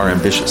Ukraine are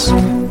ambitious.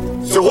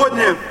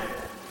 Сьогодні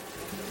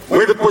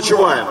ми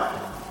відпочиваємо,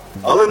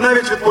 але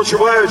навіть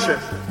відпочиваючи,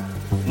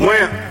 ми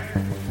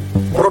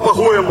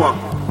пропагуємо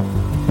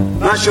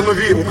наші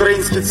нові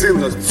українські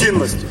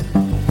цінності.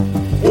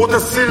 Бути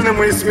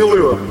сильними і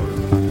сміливими,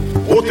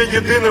 бути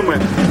єдиними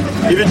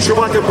і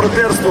відчувати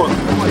братерство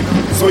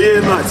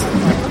своєї нації.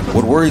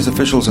 What worries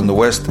officials in the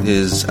West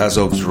is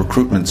Azov's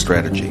recruitment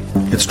strategy.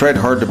 It's tried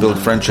hard to build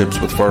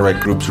friendships with far-right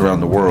groups around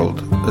the world,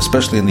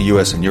 especially in the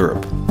US and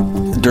Europe.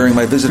 During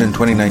my visit in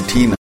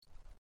 2019,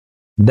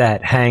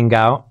 that hang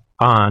out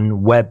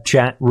on web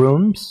chat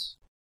rooms,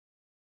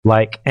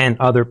 and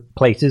other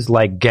places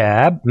like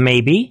Gab,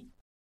 maybe.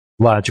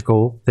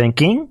 Logical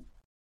thinking.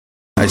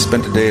 I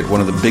spent a day at one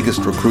of the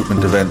biggest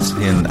recruitment events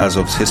in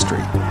Azov's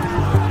history.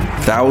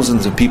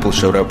 Thousands of people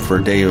showed up for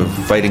a day of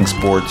fighting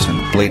sports and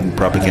blatant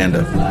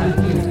propaganda.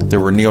 There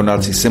were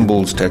neo-Nazi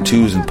symbols,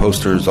 tattoos, and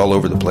posters all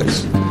over the place.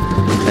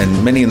 And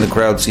many in the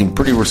crowd seemed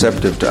pretty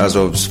receptive to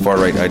Azov's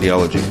far-right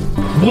ideology.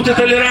 Бути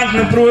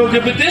толерантним про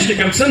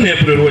ЛГБТшникам – це не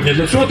природне.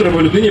 Для цього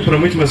треба людині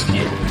промити мозки.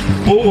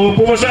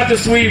 Поважати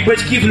своїх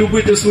батьків,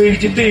 любити своїх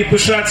дітей,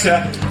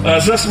 пишатися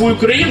за свою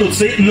країну –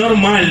 це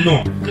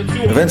нормально.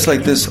 Events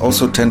like this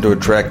also tend to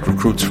attract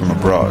recruits from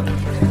abroad.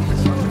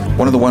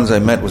 One of the ones I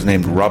met was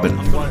named Robin,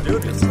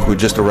 who had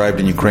just arrived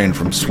in Ukraine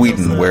from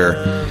Sweden, where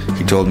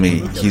he told me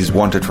he's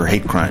wanted for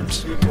hate crimes.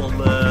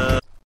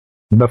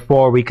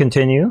 Before we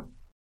continue,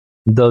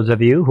 those of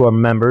you who are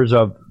members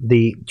of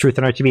the Truth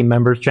and Art TV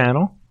members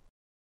channel,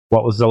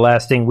 what was the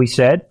last thing we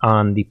said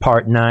on the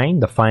part 9,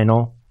 the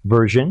final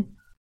version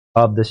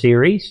of the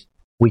series?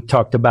 We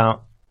talked about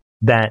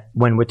that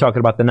when we're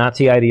talking about the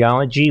Nazi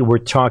ideology,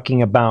 we're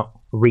talking about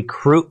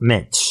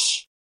recruitment.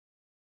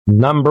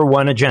 Number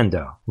one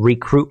agenda,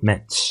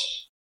 recruitment.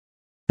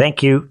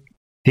 Thank you.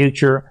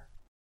 Future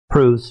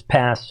proves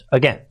past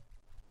again.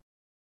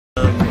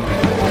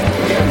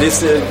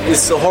 This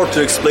is hard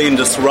to explain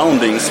the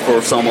surroundings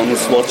for someone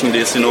who's watching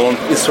this,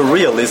 It's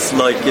surreal. It's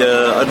like,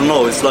 I don't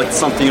know, it's like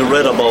something you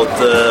read about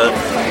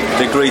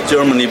the great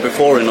Germany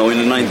before, in the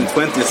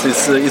 1920s.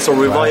 It's a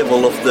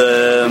revival of the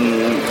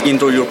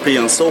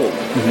Indo-European soul.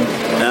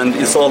 Mm-hmm. And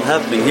it's all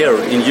happening here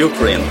in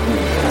Ukraine.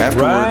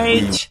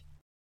 Right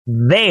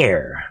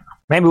there.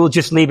 Maybe we'll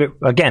just leave it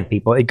again,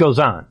 people. It goes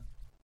on.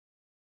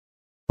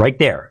 Right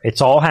there.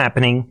 It's all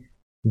happening.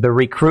 The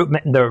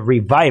recruitment, the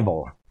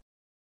revival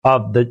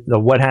of the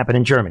what happened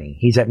in Germany.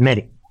 He's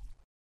admitting.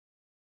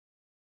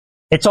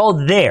 It's all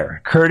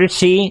there.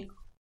 Courtesy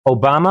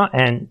Obama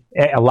and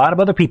a lot of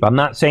other people. I'm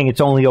not saying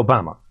it's only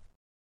Obama.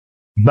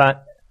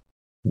 But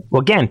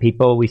again,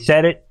 people, we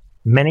said it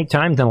many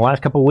times in the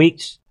last couple of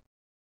weeks.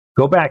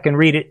 Go back and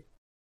read it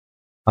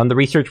on the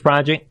research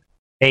project.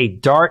 A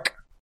dark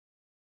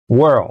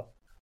world.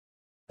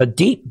 A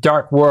deep,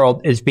 dark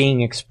world is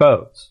being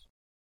exposed.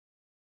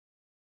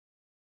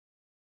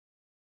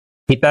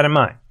 Keep that in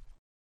mind.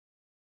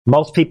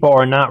 Most people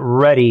are not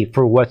ready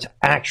for what's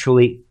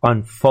actually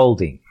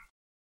unfolding.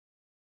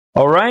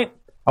 All right?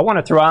 I want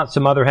to throw out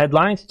some other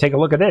headlines. Take a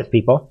look at this,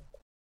 people.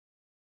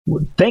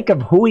 Think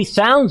of who he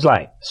sounds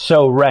like.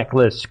 So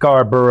reckless.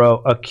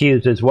 Scarborough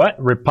accuses what?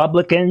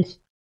 Republicans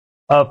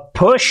of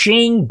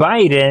pushing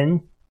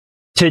Biden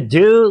to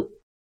do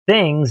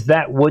things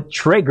that would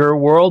trigger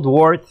World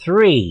War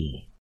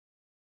III.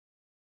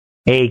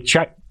 A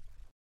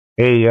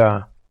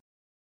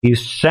You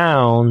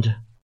sound,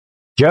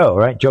 Joe,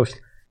 right?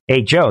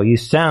 Hey, Joe, you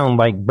sound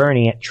like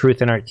Bernie at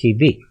Truth and Art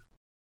TV.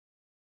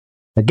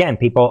 Again,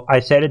 people, I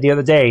said it the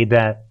other day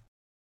that,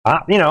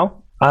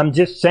 I'm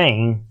just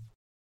saying,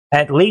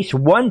 at least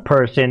one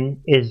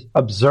person is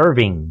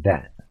observing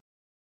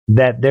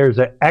that there's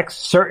a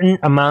certain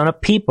amount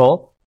of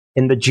people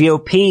in the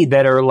GOP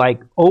that are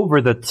like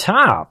over the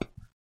top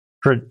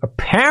for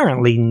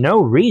apparently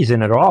no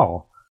reason at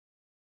all.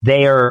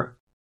 They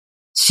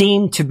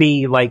seem to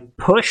be like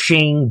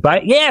pushing,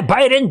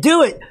 Biden,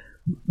 do it.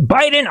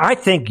 Biden, I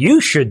think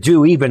you should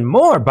do even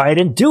more.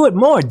 Biden, do it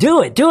more.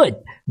 Do it.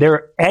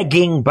 They're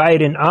egging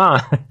Biden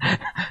on.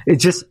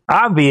 It's just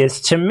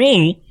obvious to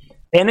me.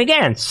 And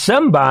again,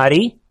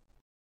 somebody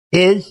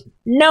is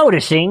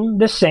noticing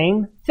the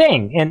same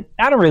thing. And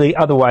I don't really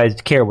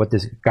otherwise care what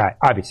this guy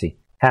obviously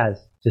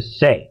has to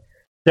say.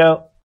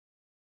 So,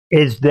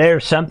 is there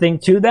something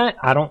to that?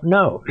 I don't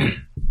know.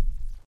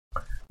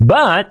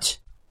 But,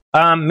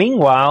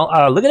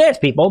 meanwhile, look at this,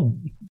 people.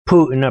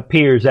 Putin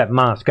appears at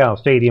Moscow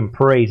Stadium,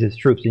 praises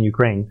troops in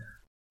Ukraine.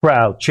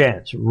 Crowd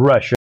chants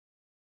Russia.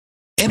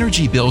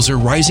 Energy bills are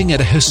rising at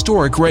a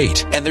historic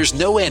rate, and there's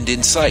no end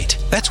in sight.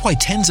 That's why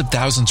tens of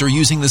thousands are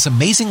using this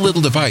amazing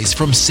little device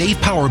from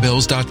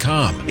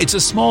SavePowerBills.com. It's a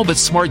small but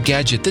smart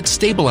gadget that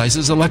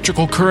stabilizes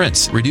electrical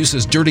currents,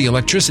 reduces dirty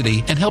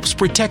electricity, and helps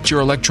protect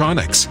your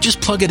electronics. Just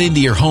plug it into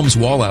your home's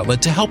wall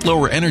outlet to help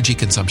lower energy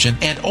consumption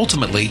and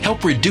ultimately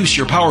help reduce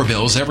your power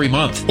bills every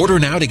month. Order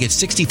now to get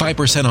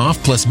 65%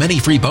 off plus many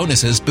free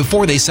bonuses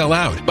before they sell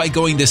out by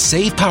going to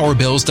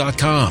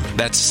SavePowerBills.com.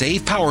 That's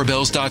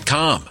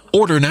SavePowerBills.com.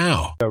 Order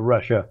now.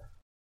 Russia.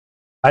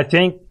 I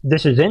think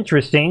this is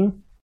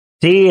interesting.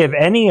 See if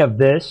any of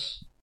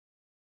this.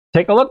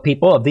 Take a look,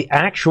 people, of the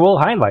actual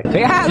highlights. Look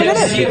at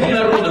this.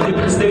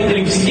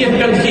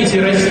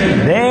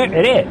 There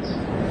it is.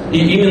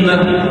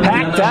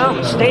 Packed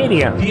out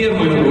stadium.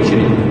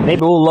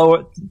 Maybe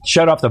we'll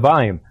shut off the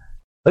volume.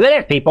 Look at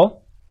this,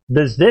 people.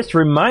 Does this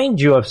remind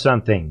you of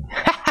something?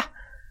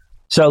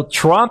 So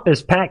Trump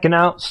is packing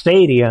out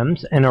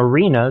stadiums and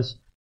arenas.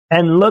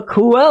 And look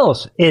who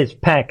else is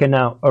packing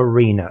out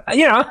arena.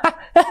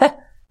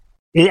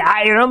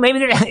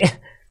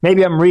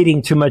 Maybe I'm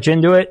reading too much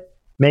into it.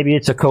 Maybe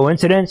it's a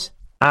coincidence.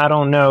 I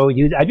don't know.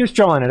 I'm just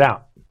drawing it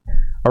out.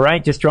 All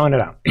right, just drawing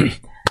it out.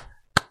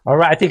 All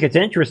right, I think it's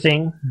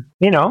interesting.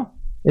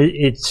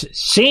 It's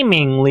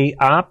seemingly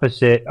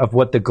opposite of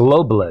what the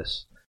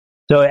globalists.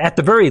 So at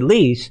the very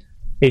least,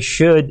 it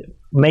should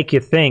make you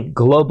think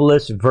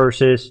globalists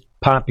versus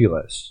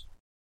populists.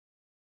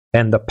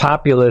 And the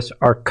populists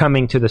are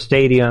coming to the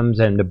stadiums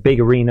and the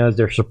big arenas.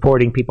 They're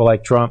supporting people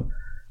like Trump,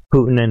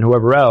 Putin, and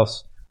whoever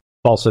else,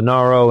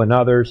 Bolsonaro and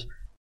others.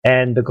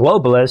 And the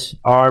globalists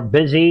are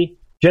busy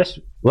just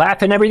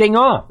laughing everything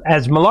off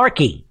as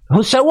malarkey.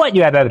 So what?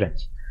 You have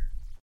evidence.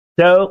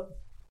 So,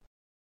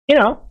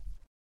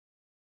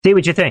 see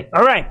what you think.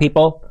 All right,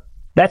 people.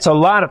 That's a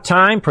lot of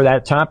time for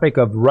that topic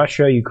of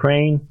Russia,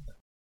 Ukraine.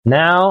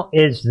 Now,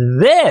 is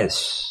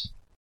this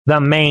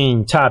the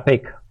main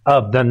topic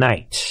of the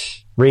night?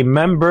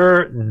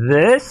 Remember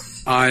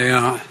this?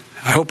 I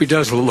hope he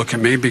does look at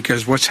me,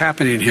 because what's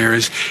happening here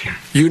is,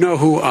 you know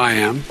who I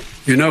am,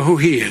 you know who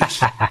he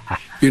is,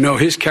 you know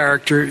his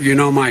character, you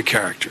know my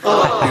character,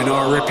 you know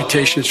our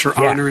reputations for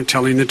honor and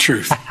telling the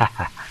truth.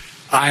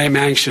 I am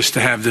anxious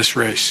to have this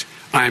race.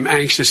 I am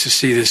anxious to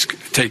see this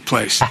take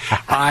place.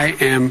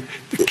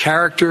 The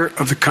character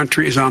of the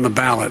country is on the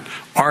ballot.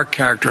 Our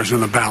character is on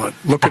the ballot.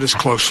 Look at us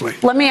closely.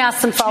 Let me ask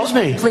some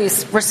follow-up.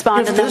 Please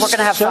respond, and then we're going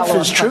to have follow-up. If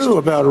this stuff is true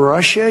about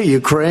Russia,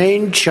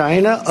 Ukraine,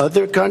 China,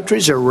 other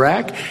countries,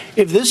 Iraq,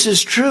 if this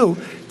is true,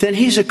 then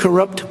he's a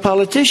corrupt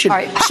politician.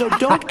 Right. So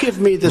don't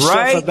give me the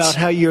stuff about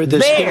how you're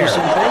this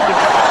innocent baby.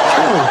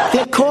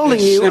 They're calling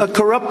you a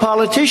corrupt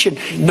politician.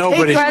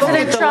 Nobody.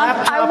 President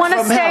Trump, I want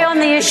to stay on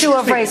the issue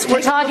of race.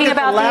 We're talking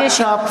about the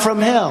issue. From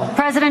hell.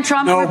 President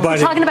Trump, we're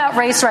talking about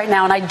race right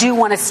now, and I do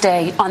want to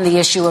stay on the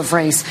issue of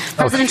race.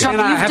 President Trump,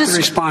 I have to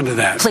respond to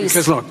that. Please.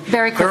 Because look,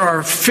 there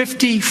are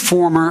 50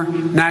 former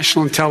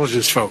national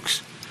intelligence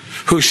folks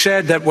who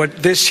said that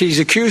what he's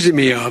accusing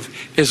me of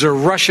is a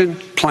Russian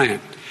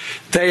plant.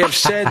 They have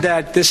said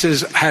that this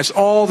has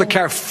all the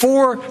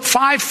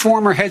five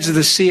former heads of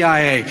the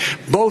CIA,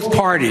 both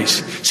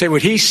parties, say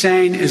what he's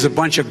saying is a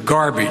bunch of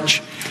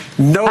garbage.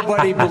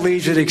 Nobody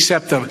believes it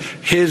except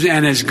his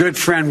and his good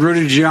friend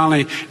Rudy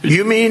Giuliani.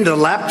 You mean the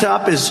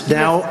laptop is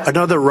now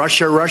another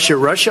Russia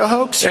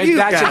hoax?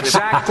 That's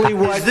exactly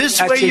what. Is this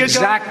where you're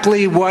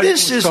going?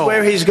 This is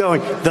where he's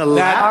going. The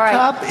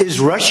laptop is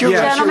Russia.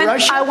 Gentlemen,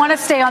 I want to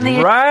stay on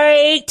the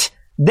right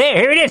there.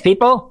 Here it is,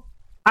 people.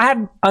 I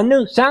have a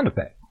new sound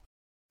effect.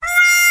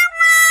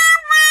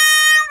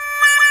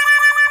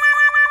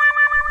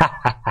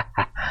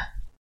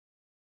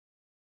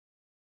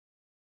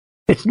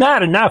 It's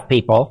not enough,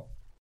 people,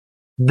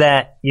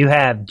 that you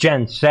have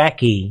Jen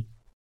Psaki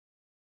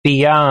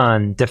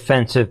beyond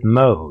defensive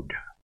mode.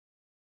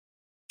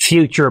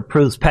 Future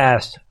approves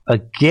past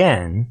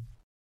again.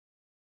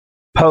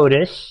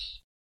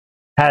 POTUS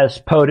Has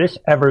POTUS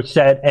ever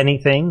said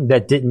anything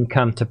that didn't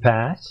come to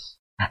pass?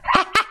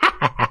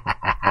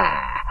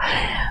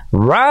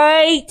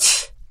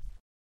 Right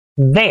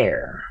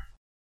there.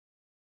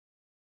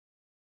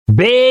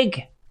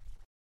 Big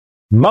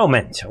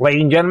moment,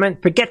 ladies and gentlemen.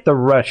 Forget the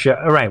Russia.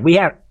 All right,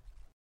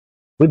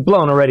 we've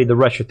blown already the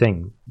Russia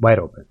thing wide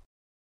open.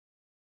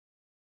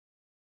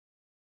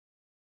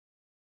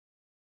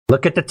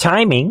 Look at the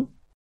timing.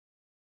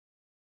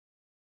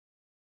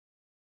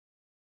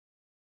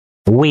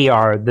 We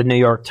are the New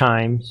York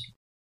Times.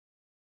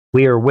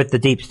 We are with the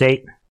deep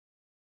state.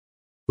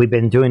 We've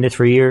been doing this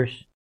for years.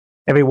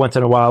 Every once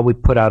in a while, we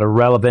put out a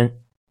relevant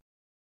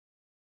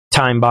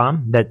time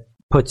bomb that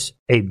puts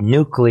a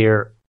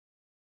nuclear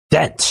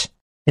dent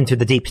into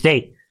the deep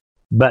state.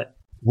 But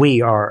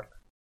we are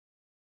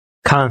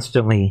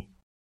constantly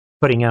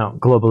putting out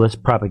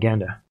globalist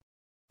propaganda.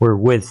 We're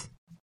with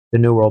the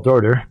New World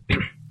Order.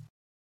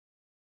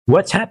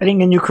 What's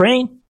happening in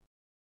Ukraine?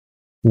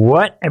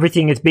 What?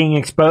 Everything is being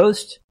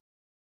exposed?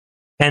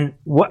 And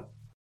what?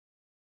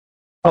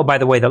 Oh, by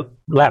the way, the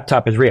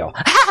laptop is real.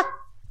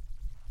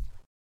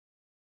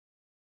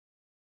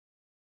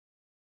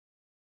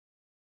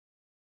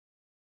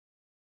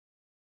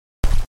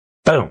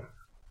 Boom.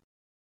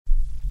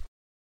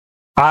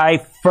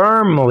 I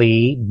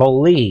firmly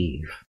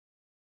believe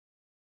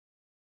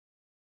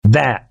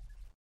that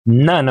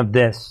none of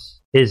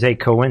this is a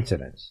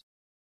coincidence.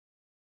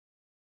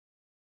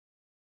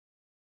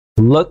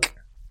 Look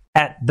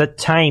at the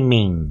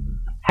timing.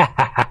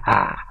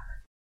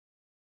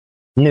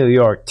 New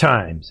York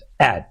Times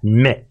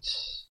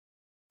admits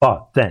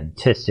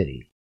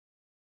authenticity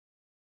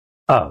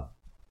of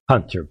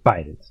Hunter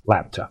Biden's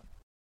laptop.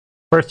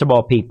 First of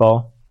all,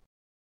 people,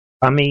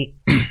 I mean,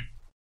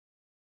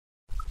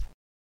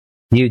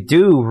 you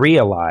do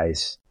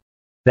realize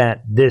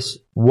that this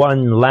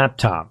one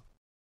laptop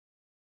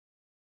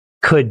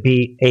could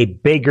be a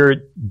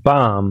bigger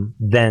bomb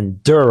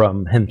than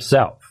Durham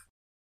himself.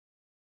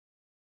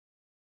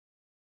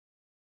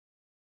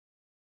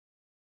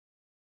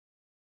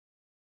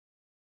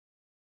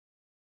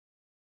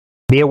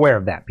 Be aware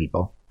of that,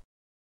 people.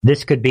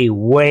 This could be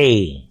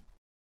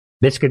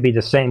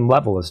the same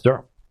level as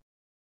Durham.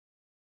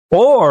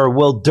 Or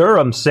will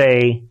Durham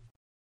say,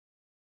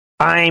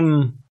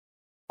 I'm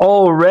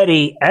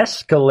already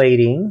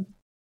escalating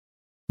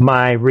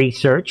my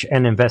research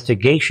and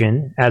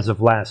investigation as of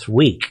last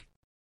week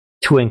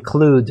to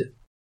include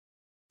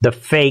the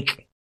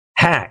fake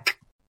hack,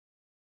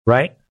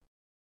 right?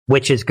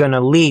 Which is going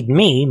to lead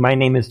me, my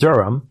name is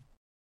Durham,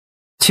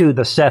 to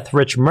the Seth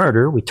Rich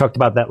murder. We talked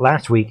about that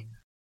last week.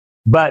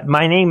 But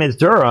my name is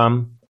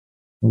Durham.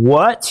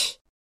 What?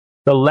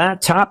 The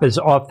laptop is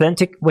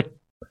authentic? What?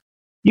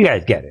 You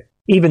guys get it.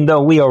 Even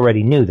though we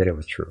already knew that it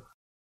was true.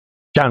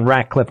 John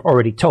Ratcliffe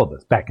already told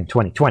us back in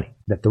 2020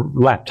 that the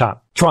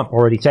laptop, Trump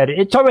already said it.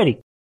 It's already.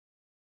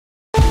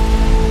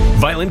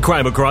 Violent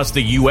crime across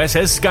the U.S.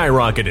 has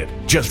skyrocketed.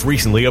 Just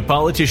recently, a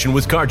politician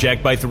was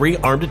carjacked by 3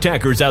 armed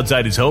attackers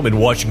outside his home in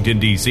Washington,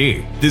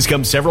 D.C. This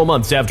comes several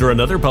months after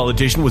another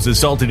politician was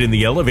assaulted in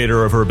the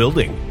elevator of her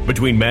building.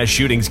 Between mass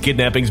shootings,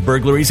 kidnappings,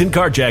 burglaries, and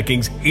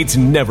carjackings, it's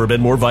never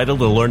been more vital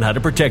to learn how to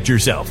protect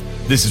yourself.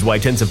 This is why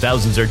tens of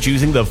thousands are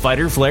choosing the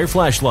Fighter Flare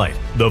flashlight.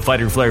 The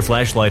Fighter Flare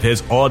flashlight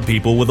has awed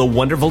people with a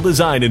wonderful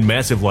design and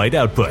massive light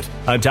output.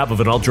 On top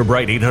of an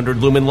ultra-bright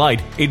 800-lumen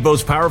light, it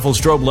boasts powerful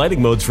strobe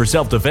lighting modes for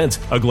self-defense,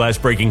 a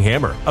glass-breaking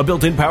hammer, a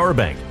built-in power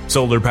bank,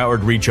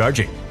 solar-powered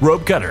recharging,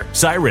 rope cutter,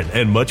 siren,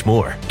 and much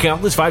more.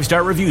 Countless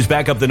 5-star reviews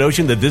back up the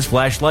notion that this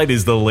flashlight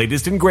is the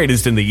latest and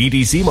greatest in the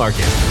EDC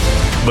market.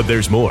 But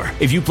there's more.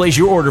 If you place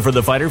your order for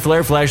the Fighter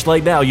Flare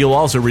flashlight now, you'll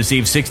also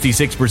receive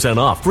 66%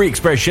 off, free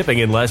express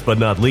shipping, and last but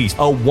not least, a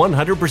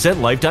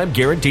 100% lifetime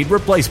guaranteed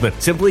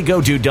replacement. Simply go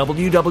to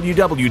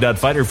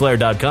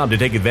www.fighterflare.com to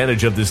take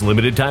advantage of this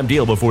limited time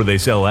deal before they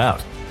sell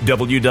out.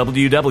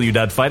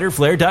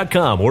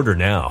 www.fighterflare.com. Order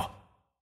now.